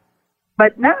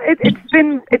no,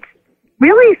 it's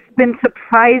really been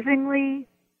surprisingly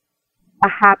a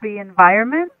happy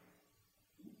environment,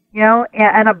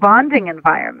 and a bonding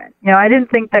environment. I didn't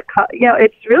think that,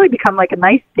 it's really become like a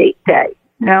nice date day,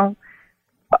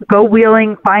 Go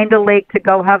wheeling, find a lake to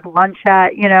go have lunch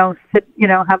at, sit,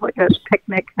 have like a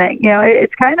picnic thing.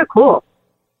 It's kind of cool.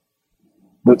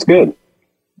 That's good.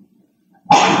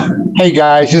 Hey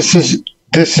guys, this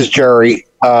is Jerry.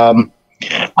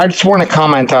 I just want to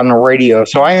comment on the radio.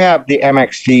 So I have the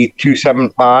MXT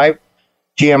 275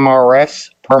 GMRS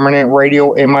permanent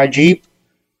radio in my Jeep.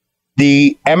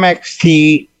 The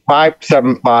MXT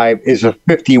 575 is a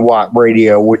 50-watt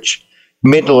radio, which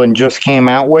Midland just came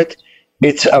out with.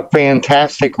 It's a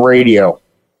fantastic radio.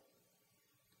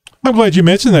 I'm glad you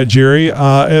mentioned that, Jerry.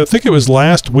 I think it was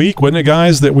last week, wasn't it,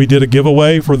 guys, that we did a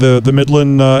giveaway for the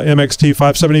Midland MXT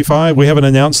 575? We haven't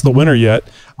announced the winner yet.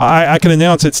 I can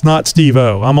announce it's not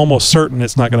Steve-O. I'm almost certain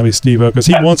it's not going to be Steve-O because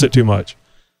he wants it too much.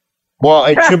 Well,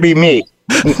 it should be me.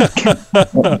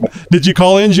 Did you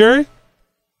call in, Jerry?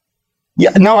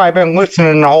 Yeah, no, I've been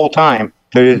listening the whole time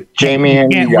to Jamie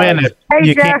and you guys.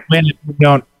 You can't win if you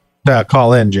don't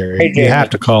call in, Jerry. Hey, you have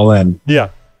to call in. Yeah.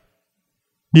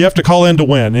 You have to call in to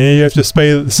win. And you have to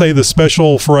say the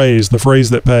special phrase, the phrase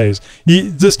that pays.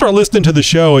 You just start listening to the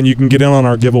show and you can get in on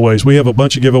our giveaways. We have a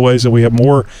bunch of giveaways and we have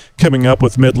more coming up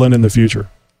with Midland in the future.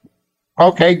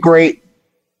 Okay, great.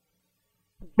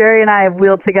 Jerry and I have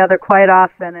wheeled together quite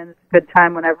often, and it's a good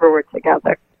time whenever we're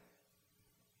together.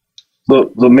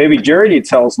 So maybe Jerry needs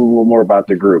to tell us a little more about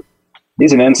the group.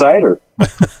 He's an insider.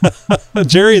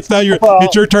 Jerry,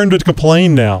 it's your turn to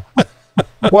complain now.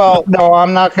 Well, no,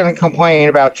 I'm not going to complain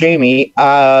about Jamie.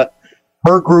 Her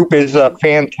group is a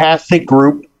fantastic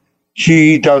group.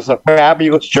 She does a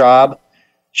fabulous job.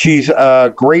 She's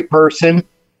a great person.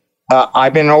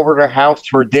 I've been over to her house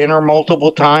for dinner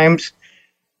multiple times.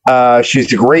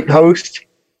 She's a great host,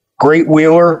 great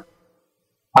wheeler.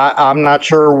 I'm not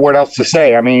sure what else to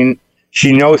say. I mean,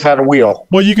 she knows how to wheel.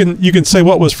 Well, you can say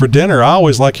what was for dinner. I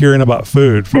always like hearing about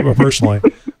food, personally.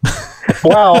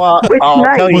 Well, I'll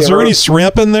tell you. Was there any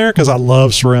shrimp in there? Because I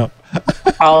love shrimp.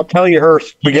 I'll tell you, her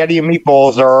spaghetti and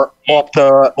meatballs are off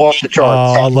the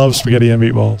charts. Oh, I love spaghetti and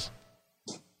meatballs.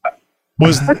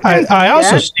 I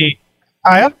also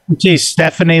see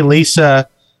Stephanie, Lisa,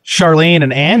 Charlene,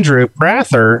 and Andrew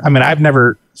Prather. I mean, I've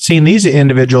never seen these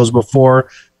individuals before.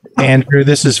 Andrew,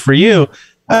 this is for you.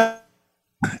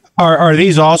 Are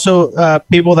these also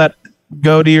people that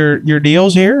go to your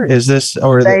deals here? Is this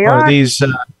are these?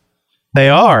 They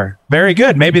are very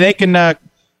good. Maybe they can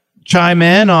chime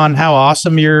in on how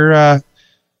awesome your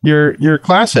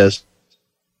class is.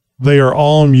 They are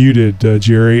all muted,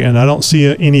 Jerry, and I don't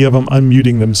see any of them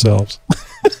unmuting themselves.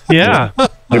 Yeah,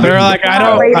 they're like,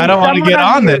 I don't want to get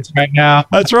on this right now.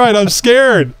 That's right. I'm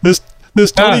scared. This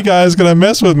Tony guy is going to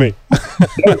mess with me.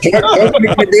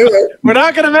 We're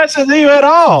not going to mess with you at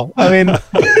all. I mean,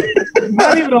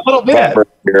 not even a little bit.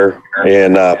 Here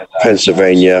in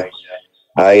Pennsylvania,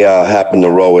 I happen to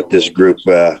roll with this group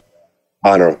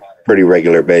on a pretty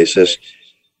regular basis,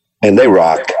 and they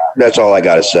rock. That's all I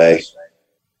got to say.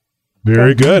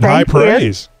 Very good. High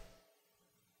praise.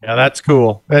 Yeah, that's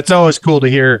cool. It's always cool to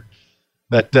hear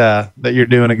that you're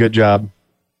doing a good job.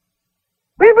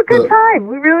 We have a good time.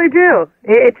 We really do.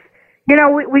 It's,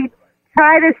 we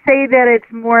try to say that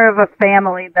it's more of a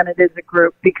family than it is a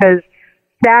group, because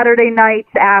Saturday nights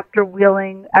after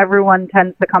wheeling, everyone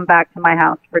tends to come back to my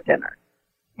house for dinner.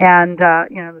 And,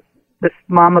 this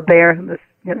mama bear,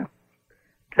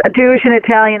 Jewish and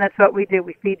Italian, that's what we do.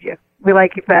 We feed you. We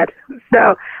like you fed.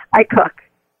 So I cook.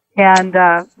 And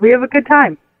we have a good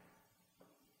time.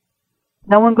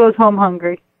 No one goes home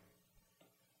hungry.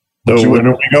 So when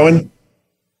are we going?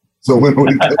 So when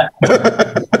we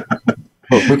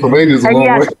Pennsylvania's a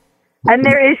long way. And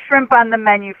there is shrimp on the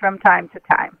menu from time to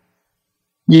time.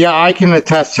 Yeah, I can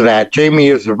attest to that. Jamie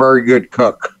is a very good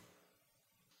cook.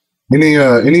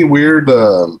 Any weird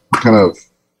kind of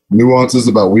nuances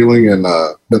about wheeling in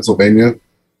Pennsylvania?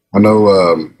 I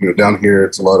know down here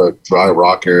it's a lot of dry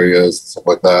rock areas, stuff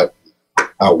like that.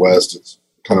 Out west it's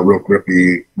kind of real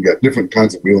grippy. You got different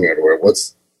kinds of wheeling everywhere.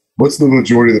 What's the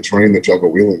majority of the terrain that y'all go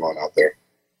wheeling on out there?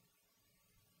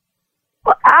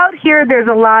 Well, out here there's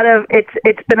a lot of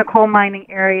it's been a coal mining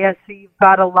area, so you've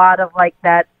got a lot of like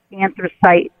that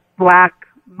anthracite black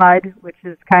mud, which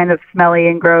is kind of smelly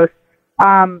and gross.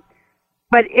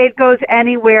 But it goes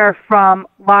anywhere from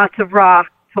lots of rock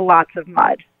to lots of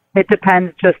mud. It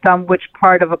depends just on which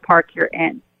part of a park you're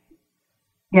in.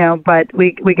 But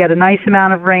we get a nice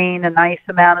amount of rain, a nice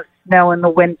amount of snow in the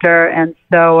winter, and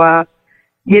so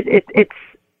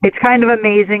it's kind of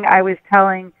amazing. I was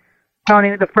telling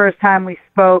Tony the first time we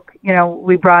spoke,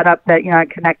 we brought up that I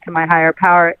connect to my higher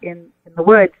power in the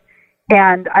woods,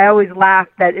 and I always laugh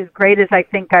that as great as I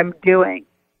think I'm doing,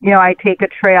 I take a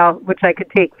trail which I could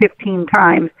take 15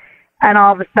 times, and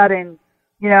all of a sudden,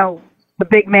 the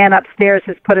big man upstairs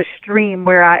has put a stream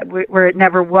where it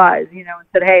never was, and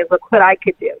said, "Hey, look what I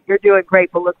could do. You're doing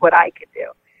great, but look what I could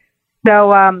do."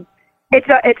 So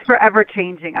it's forever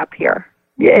changing up here.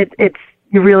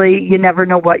 You never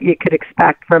know what you could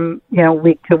expect from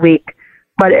week to week,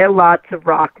 but lots of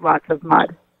rock, lots of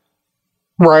mud.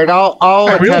 Right, I'll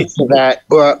attest to that.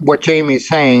 What Jamie's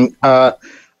saying.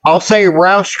 I'll say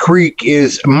Roush Creek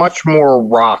is much more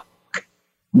rock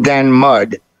than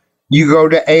mud. You go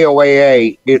to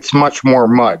AOAA, it's much more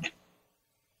mud.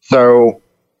 So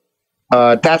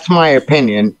that's my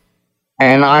opinion.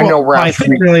 And I know Roush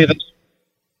Creek. Really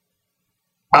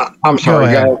I'm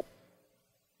sorry, guys.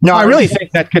 No, I really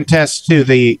think that contests to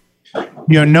the,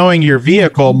 knowing your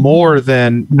vehicle more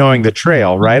than knowing the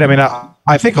trail, right? I mean,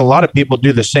 I think a lot of people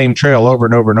do the same trail over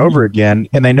and over and over again,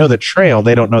 and they know the trail,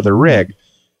 they don't know the rig.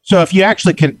 So if you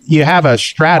actually you have a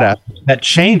strata that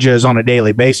changes on a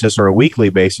daily basis or a weekly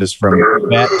basis from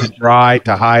wet to dry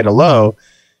to high to low,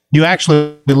 you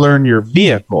actually learn your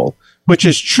vehicle, which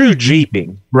is true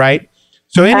Jeeping, right?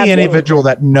 So any individual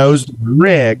that knows the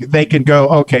rig, they can go,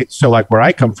 okay, so like where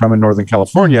I come from in Northern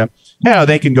California,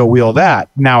 they can go wheel that.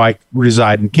 Now I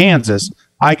reside in Kansas.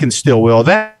 I can still wheel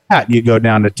that. You go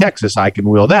down to Texas, I can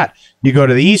wheel that. You go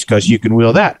to the East Coast, you can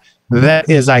wheel that. That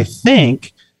is, I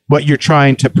think, what you're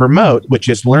trying to promote, which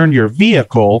is learn your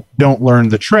vehicle, don't learn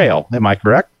the trail. Am I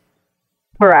correct?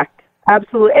 Correct.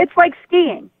 Absolutely. It's like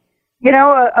skiing.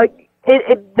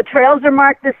 the trails are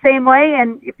marked the same way,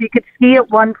 and if you could ski at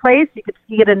one place, you could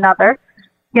ski at another,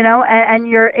 and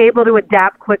you're able to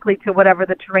adapt quickly to whatever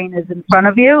the terrain is in front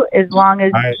of you, as long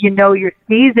as you know your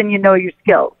skis and you know your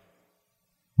skills.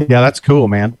 Yeah, that's cool,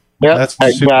 man. Yeah, that's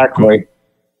exactly. Cool.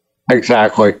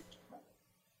 Exactly.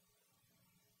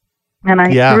 And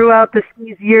I threw out the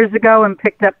skis years ago and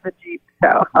picked up the Jeep.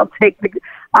 So I'll take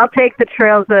the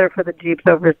trails that are for the Jeeps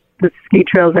over the ski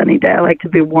trails any day. I like to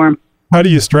be warm. How do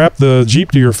you strap the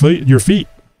Jeep to your feet?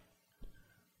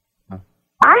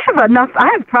 I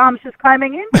have problems just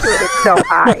climbing into it. It's so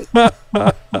high.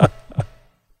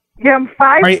 Yeah, I'm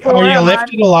 5'4". Are you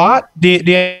lifting a lot? Do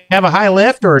you have a high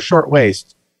lift or a short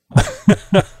waist?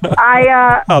 I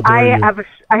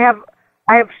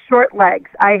have short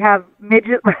legs. I have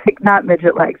not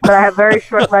midget legs, but I have very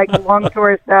short legs, long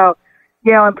torso.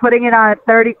 And putting it on a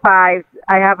 35,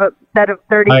 I have a set of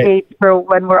 38s for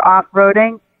when we're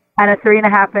off-roading and a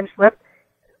 3.5-inch lift.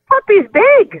 Puppy's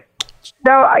big.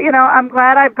 So, I'm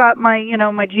glad I've got my,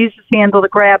 my Jesus handle to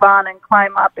grab on and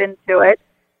climb up into it.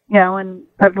 And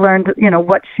I've learned,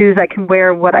 what shoes I can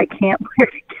wear and what I can't wear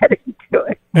to get into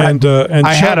it. And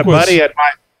I had a buddy at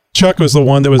my... Chuck was the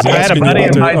one that was asking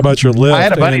you about your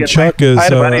lift, and Chuck is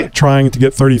trying to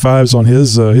get 35s on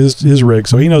his rig,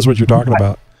 so he knows what you're talking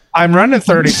about. I'm running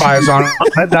 35s on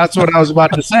it. That's what I was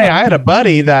about to say. I had a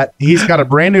buddy that he's got a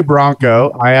brand new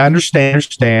Bronco. I understand.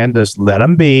 Just let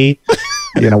him be.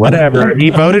 Whatever. He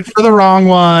voted for the wrong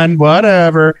one.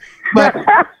 Whatever. But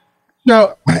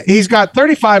no, he's got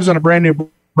 35s on a brand new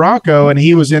Bronco, and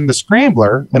he was in the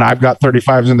Scrambler, and I've got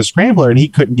 35s in the Scrambler, and he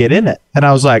couldn't get in it. And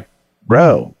I was like,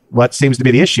 bro, what seems to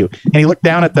be the issue? And he looked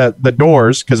down at the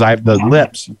doors because I have the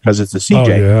lips because it's a CJ.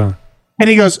 Oh, yeah. And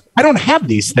he goes, I don't have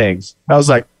these things. I was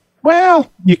like,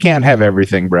 well, you can't have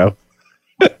everything, bro.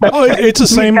 It's the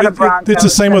same. It's the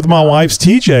same with my wife's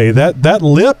TJ. That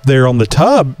lip there on the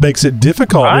tub makes it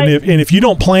difficult, right? and if you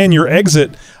don't plan your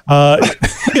exit,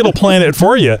 it'll plan it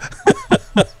for you.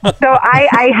 So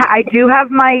I do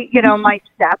have my my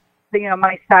steps,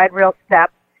 my side rail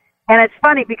steps, and it's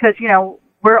funny because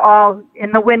we're all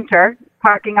in the winter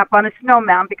parking up on a snow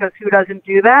mound because who doesn't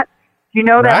do that? Do you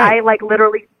know that I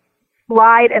literally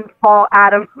slide and fall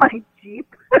out of my Jeep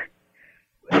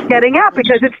getting out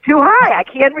because it's too high. I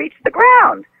can't reach the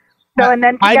ground. So and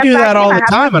then I do that all the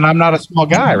time, and I'm not a small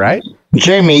guy, right?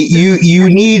 Jamie, you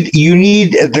need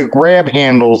the grab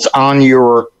handles on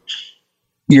your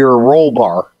roll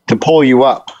bar to pull you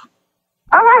up.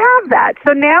 Oh, I have that.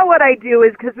 So now what I do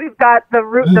is because we've got the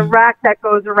rack that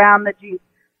goes around the Jeep,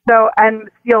 and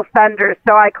steel fenders.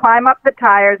 So I climb up the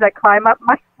tires, I climb up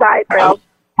my side rails,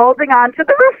 holding on to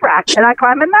the roof rack, and I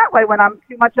climb in that way when I'm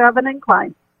too much of an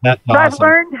incline. That's so awesome. I've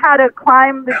learned how to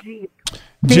climb the Jeep.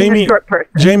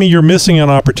 Jamie, you're missing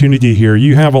an opportunity here.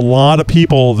 You have a lot of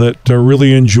people that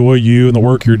really enjoy you and the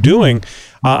work you're doing.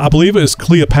 I believe it was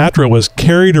Cleopatra was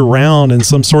carried around in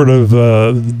some sort of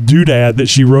doodad that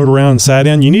she rode around and sat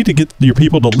in. You need to get your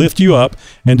people to lift you up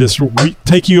and just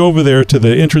take you over there to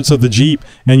the entrance of the Jeep,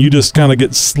 and you just kind of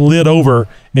get slid over,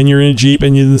 and you're in a Jeep,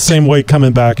 and you're the same way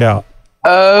coming back out.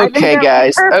 Okay,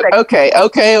 guys. Okay.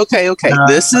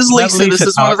 This is Lisa. This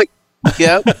is one of the.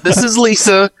 Yep. This is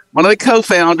Lisa, one of the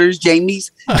co-founders. Jamie's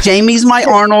my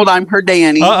Arnold. I'm her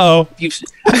Danny. No,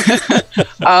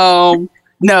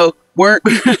 we're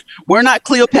not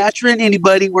Cleopatra and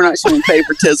anybody. We're not showing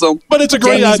favoritism. But it's a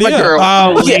great Jamie's idea. My girl.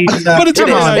 Oh, Lisa. But it's a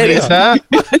great idea.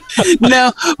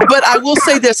 No, but I will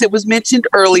say this. It was mentioned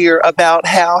earlier about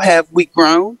how have we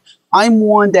grown. I'm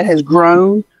one that has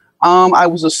grown. I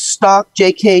was a stock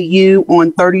JKU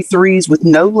on 33s with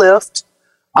no lift.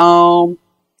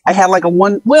 I had like a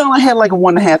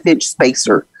 1.5 inch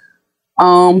spacer.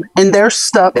 And there's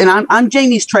stuff, and I'm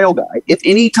Jamie's trail guide. If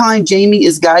any time Jamie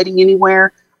is guiding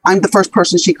anywhere, I'm the first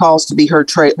person she calls to be her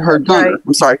gunner. Right.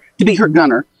 I'm sorry, to be her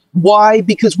gunner. Why?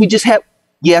 Because we just have,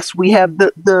 we have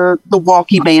the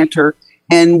walkie banter,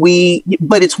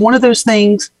 but it's one of those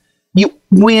things.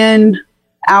 When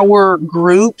our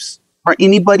groups or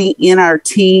anybody in our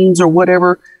teams or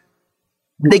whatever,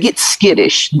 they get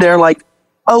skittish. They're like,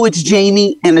 oh, it's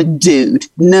Jamie and a dude.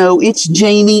 No, it's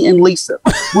Jamie and Lisa.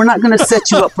 We're not going to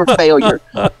set you up for failure.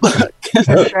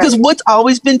 Because what's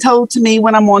always been told to me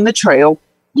when I'm on the trail,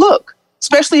 look,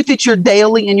 especially if it's your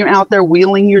daily and you're out there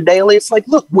wheeling your daily, it's like,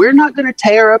 look, we're not going to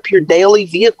tear up your daily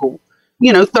vehicle.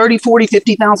 $30, $40,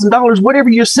 $50,000, whatever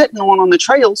you're sitting on the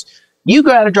trails, you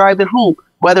got to drive it home,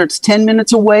 whether it's 10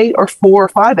 minutes away or 4 or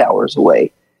 5 hours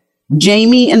away.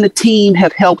 Jamie and the team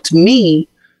have helped me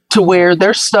to where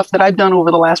there's stuff that I've done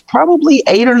over the last probably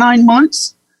 8 or 9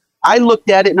 months. I looked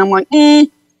at it and I'm like,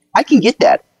 I can get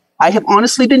that. I have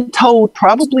honestly been told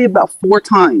probably about 4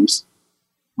 times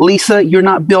Lisa, you're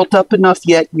not built up enough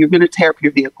yet. You're going to tear up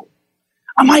your vehicle.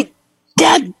 I'm like,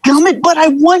 dadgummit, but I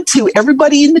want to.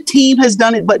 Everybody in the team has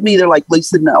done it but me. They're like,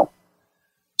 Lisa, no.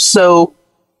 So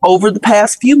over the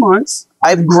past few months,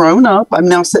 I've grown up. I'm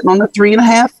now sitting on the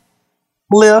 3.5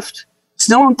 lift,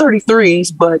 still on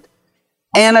 33s,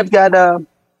 and I've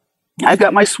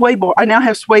got my sway bar. I now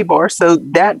have sway bar, so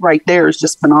that right there is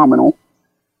just phenomenal.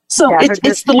 So Yeah,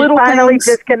 it's the little finally things.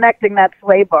 disconnecting that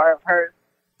sway bar of hers.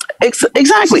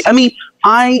 Exactly. I mean,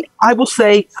 I will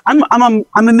say I'm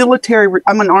a military.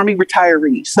 I'm an Army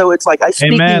retiree, so it's like I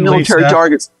speak in military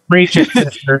jargon. Preach it,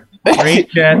 sister. Preach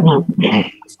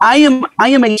it. I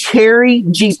am a cherry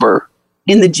Jeeper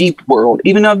in the Jeep world.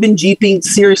 Even though I've been Jeeping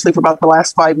seriously for about the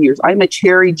last 5 years, I'm a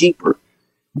cherry Jeeper.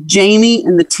 Jamie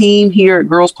and the team here at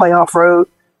Girls Play Off Road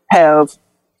have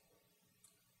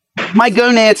my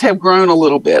gonads have grown a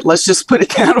little bit. Let's just put it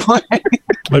that way.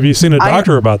 Have you seen a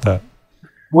doctor about that?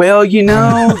 Well,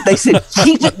 they said,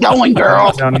 keep it going,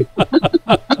 girl.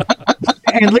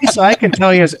 And Lisa, I can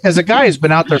tell you, as a guy who's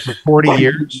been out there for 40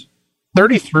 years,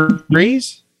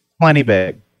 33s, plenty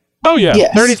big. Oh, yeah.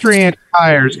 Yes. 33-inch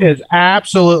tires is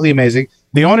absolutely amazing.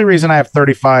 The only reason I have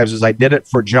 35s is I did it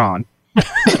for John.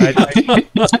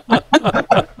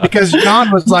 Because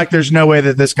John was like, there's no way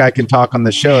that this guy can talk on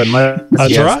the show unless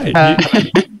That's right.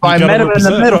 I met him in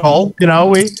the middle.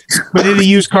 We did a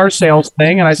used car sales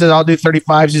thing, and I said, I'll do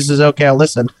 35s. He says, okay, I'll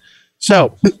listen.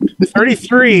 So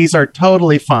 33s are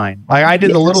totally fine. Like I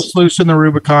did the little sluice in the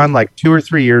Rubicon like 2 or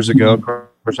 3 years ago. Of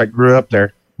course, I grew up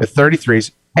there with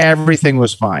 33s. Everything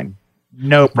was fine.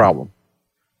 No problem.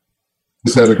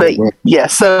 But, yeah,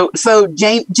 so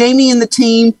Jamie and the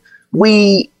team,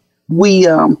 we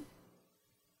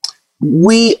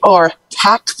are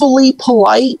tactfully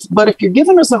polite, but if you're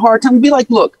giving us a hard time, be like,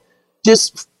 look,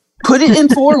 just put it in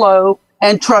 4 low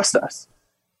and trust us.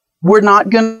 We're not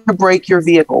going to break your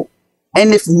vehicle.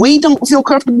 And if we don't feel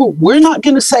comfortable, we're not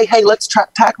going to say, hey, let's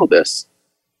tackle this.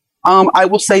 I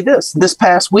will say this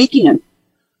past weekend,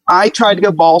 I tried to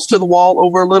go balls to the wall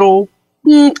over a little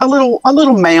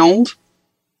mound,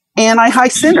 and I high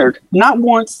centered, not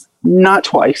once, not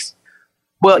twice.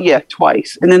 Well, yeah,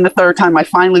 twice. And then the third time I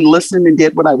finally listened and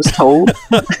did what I was told.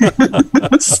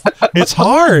 It's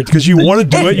hard because you want to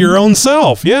do it your own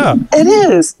self. Yeah. It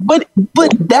is. But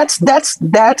that's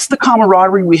the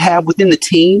camaraderie we have within the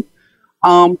team.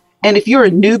 And if you're a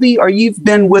newbie or you've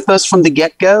been with us from the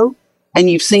get-go and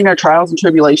you've seen our trials and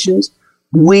tribulations,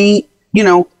 we,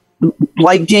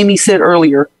 like Jamie said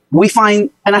earlier, we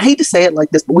find, and I hate to say it like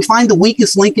this, but we find the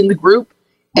weakest link in the group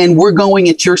and we're going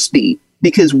at your speed.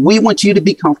 Because we want you to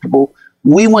be comfortable.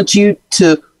 We want you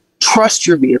to trust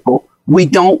your vehicle. We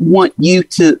don't want you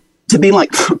to be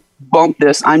like, bump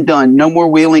this, I'm done. No more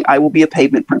wheeling. I will be a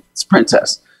pavement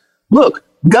princess. Look,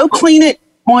 go clean it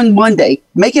on Monday.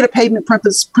 Make it a pavement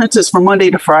princess from Monday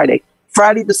to Friday.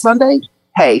 Friday to Sunday,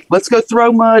 hey, let's go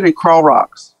throw mud and crawl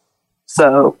rocks.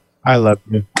 So I love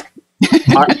you.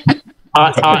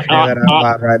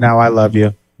 Right now, I love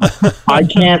you. I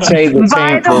can't say the same.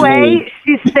 By the for way, me.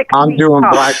 she's 6 I'm feet doing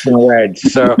tall. blacks and reds.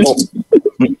 So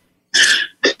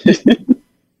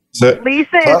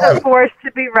Lisa is a force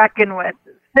to be reckoned with.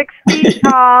 6 feet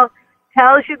tall,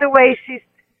 tells you the way she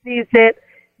sees it,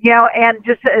 and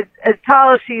just as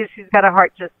tall as she is, she's got a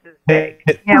heart just as big.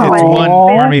 It's one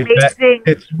army vet.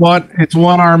 It's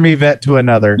one army vet to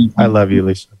another. I love you,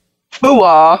 Lisa.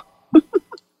 Hoo-ah.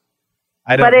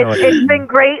 But it's been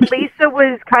great. Lisa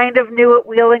was kind of new at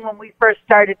wheeling when we first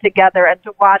started together, and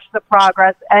to watch the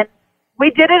progress. And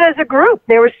we did it as a group.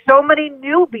 There were so many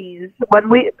newbies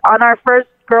on our first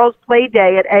girls' play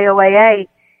day at AOAA,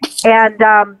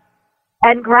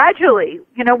 and gradually,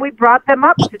 we brought them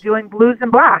up to doing blues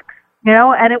and blacks,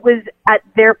 and it was at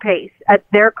their pace, at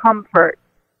their comfort,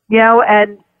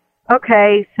 and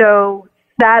okay, so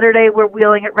Saturday we're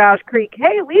wheeling at Roush Creek.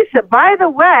 Hey, Lisa, by the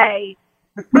way,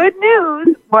 good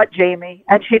news. What, Jamie?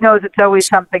 And she knows it's always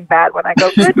something bad when I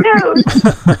go, good news.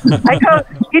 I go,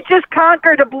 you just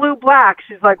conquered a blue black.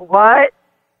 She's like, what?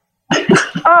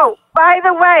 Oh, by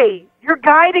the way, you're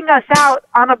guiding us out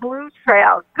on a blue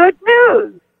trail. Good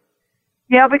news.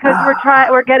 Because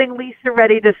we're getting Lisa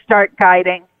ready to start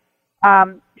guiding.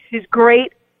 She's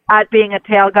great at being a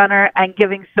tail gunner and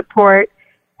giving support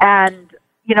and,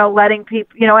 letting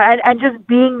people, and just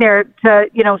being there to,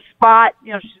 spot,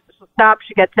 she'll stop,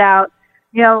 she gets out,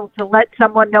 to let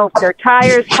someone know if their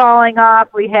tire's falling off.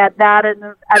 We had that at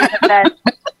an event.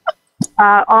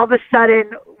 All of a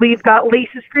sudden, we've got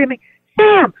Lisa screaming,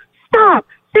 Sam, stop!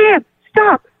 Sam,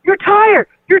 stop! Your tire!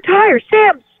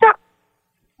 Sam, stop!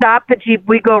 Stop the Jeep.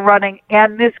 We go running.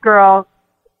 And this girl,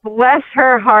 bless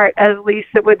her heart, as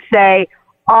Lisa would say,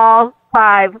 all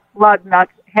 5 lug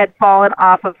nuts had fallen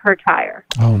off of her tire.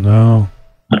 Oh, no.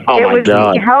 Oh, It my was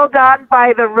God. being held on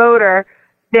by the rotor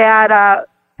that,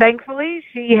 thankfully,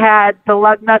 she had the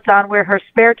lug nuts on where her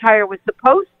spare tire was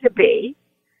supposed to be,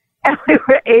 and we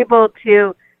were able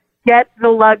to get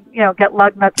lug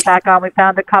nuts back on. We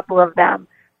found a couple of them.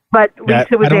 But Yeah,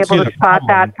 Lisa was I don't see able to the spot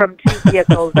problem. that from 2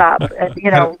 vehicles up.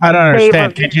 And, I don't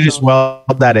understand. Can't you just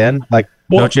weld that in? Like,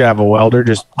 don't you have a welder?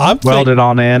 Just weld it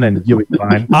on in and you'll be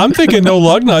fine. I'm thinking no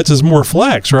lug nuts is more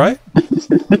flex, right?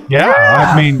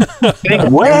 Yeah, I mean, think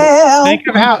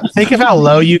of how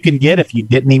low you can get if you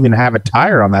didn't even have a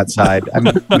tire on that side.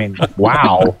 I mean,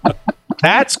 wow,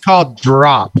 that's called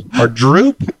drop or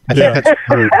droop. I think that's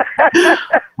droop.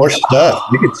 More stuff.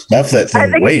 You can stuff that thing.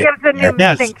 I think it gives a new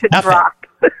meaning to drop.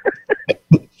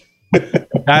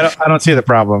 I don't see the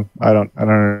problem. I don't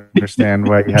understand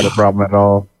why you had a problem at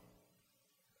all.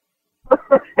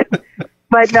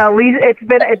 But no, it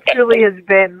truly has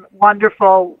been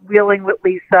wonderful wheeling with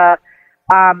Lisa,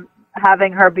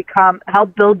 having her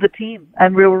help build the team,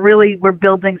 and we're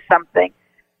building something.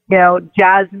 You know,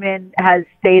 Jasmine has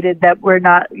stated that we're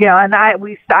not, you know, and I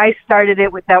started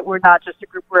it with that we're not just a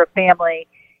group, we're a family,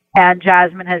 and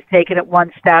Jasmine has taken it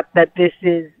one step that this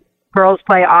is Girls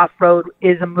Play Off-Road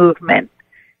is a movement,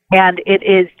 and it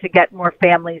is to get more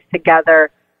families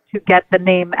together, to get the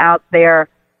name out there,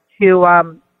 to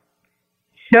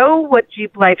show what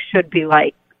Jeep life should be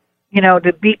like, you know,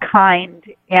 to be kind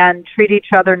and treat each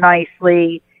other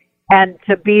nicely and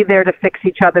to be there to fix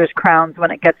each other's crowns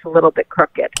when it gets a little bit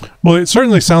crooked. Well, it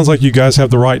certainly sounds like you guys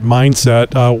have the right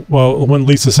mindset. Well, when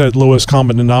Lisa said lowest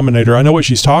common denominator, I know what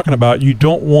she's talking about. You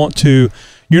don't want to,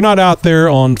 you're not out there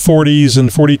on 40s and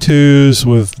 42s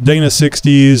with Dana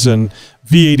 60s and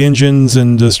V8 engines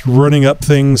and just running up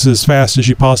things as fast as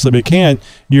you possibly can.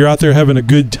 You're out there having a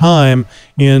good time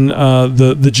in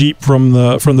the Jeep from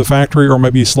the factory, or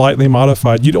maybe slightly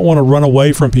modified. You don't want to run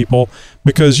away from people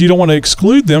because you don't want to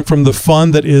exclude them from the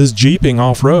fun that is Jeeping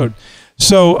off-road.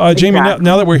 So, Jamie,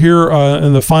 now that we're here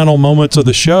in the final moments of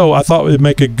the show, I thought it would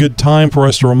make a good time for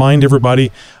us to remind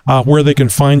everybody where they can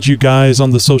find you guys on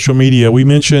the social media. We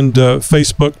mentioned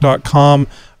Facebook.com,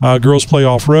 Girls Play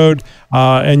Off-Road,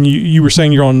 and you were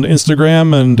saying you're on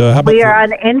Instagram, and how about we are on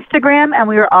Instagram, and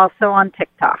we are also on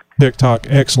TikTok. TikTok,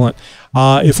 excellent.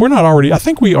 If we're not already, I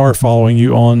think we are following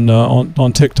you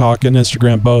on TikTok and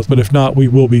Instagram both, but if not, we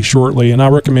will be shortly, and I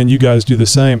recommend you guys do the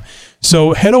same.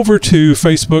 So head over to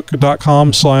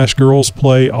Facebook.com/Girls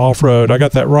Play Off-Road. I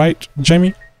got that right,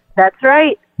 Jamie? That's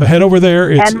right. But head over there.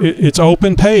 It's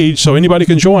open page, so anybody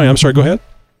can join. I'm sorry, go ahead.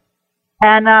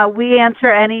 And we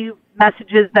answer any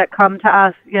messages that come to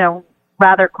us, you know,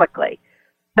 rather quickly.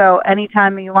 So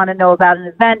anytime you want to know about an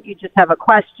event, you just have a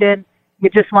question, you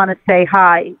just want to say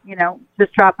hi, you know,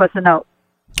 just drop us a note.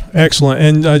 Excellent.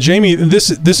 And Jamie,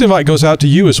 this invite goes out to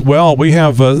you as well. We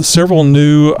have several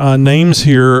new names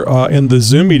here in the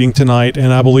Zoom meeting tonight,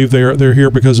 and I believe they're here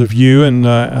because of you. And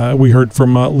we heard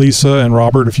from Lisa and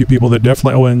Robert, a few people that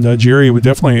definitely, and Jerry, we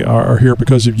definitely are here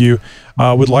because of you.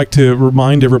 Would like to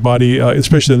remind everybody,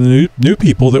 especially the new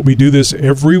people, that we do this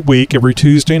every week, every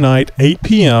Tuesday night, 8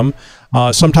 p.m.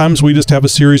 Sometimes we just have a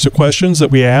series of questions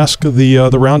that we ask the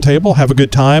round table, have a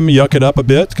good time, yuck it up a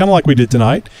bit, kind of like we did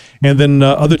tonight. And then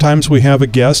other times we have a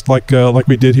guest, like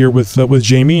we did here with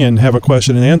Jamie, and have a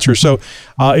question and answer. So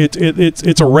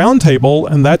it's a round table,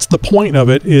 and that's the point of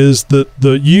it, is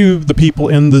the people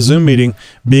in the Zoom meeting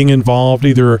being involved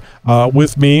either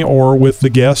with me or with the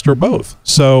guest or both.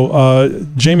 So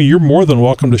Jamie, you're more than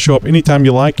welcome to show up anytime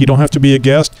you like. You don't have to be a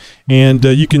guest, and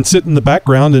you can sit in the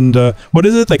background and what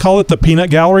is it? They call it the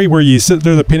peanut gallery, where you sit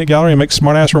there in the peanut gallery and make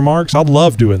smart-ass remarks. I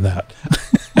love doing that.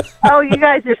 Oh, you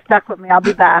guys are stuck with me. I'll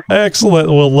be back. Excellent.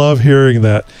 We'll love hearing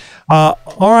that. All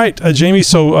right, Jamie,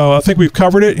 so I think we've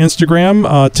covered it.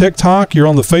 Instagram, TikTok, you're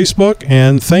on the Facebook,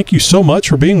 and thank you so much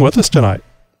for being with us tonight.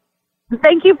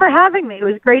 Thank you for having me. It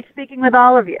was great speaking with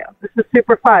all of you. This was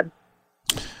super fun.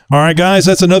 All right, guys,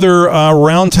 that's another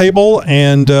round table,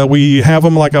 and we have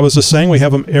them, like I was just saying, we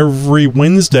have them every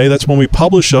Wednesday. That's when we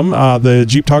publish them. The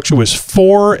Jeep Talk Show is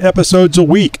 4 episodes a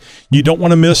week. You don't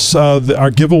want to miss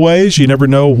our giveaways. You never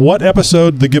know what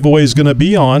episode the giveaway is going to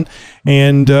be on,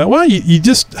 and well,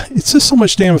 it's just so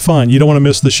much damn fun. You don't want to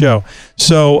miss the show.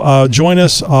 So join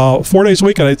us 4 days a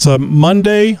week, and it's a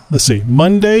Monday,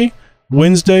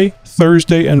 Wednesday,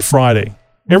 Thursday, and Friday.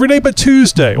 Every day but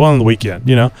Tuesday. Well, on the weekend,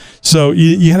 you know. So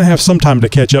you gotta have some time to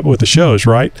catch up with the shows,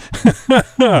 right?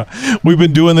 We've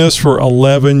been doing this for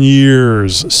 11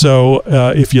 years. So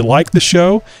if you like the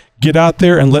show, get out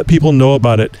there and let people know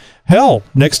about it. Hell,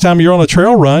 next time you're on a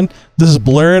trail run, just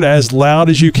blare it as loud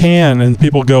as you can, and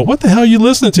people go, "What the hell are you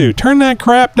listening to? Turn that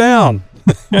crap down."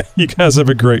 You guys have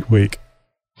a great week.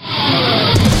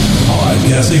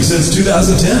 Podcasting since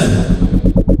 2010.